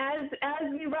 then, as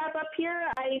we wrap up here,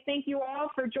 I thank you all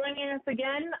for joining us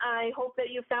again. I hope that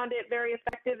you found it very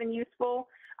effective and useful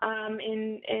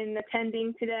in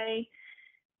attending today.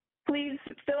 Please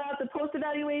fill out the post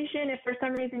evaluation. If for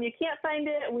some reason you can't find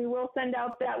it, we will send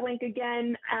out that link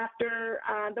again after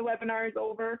the webinar is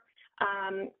over.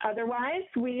 Otherwise,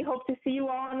 we hope to see you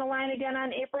all on the line again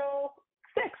on April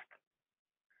 6th.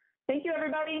 Thank you,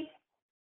 everybody.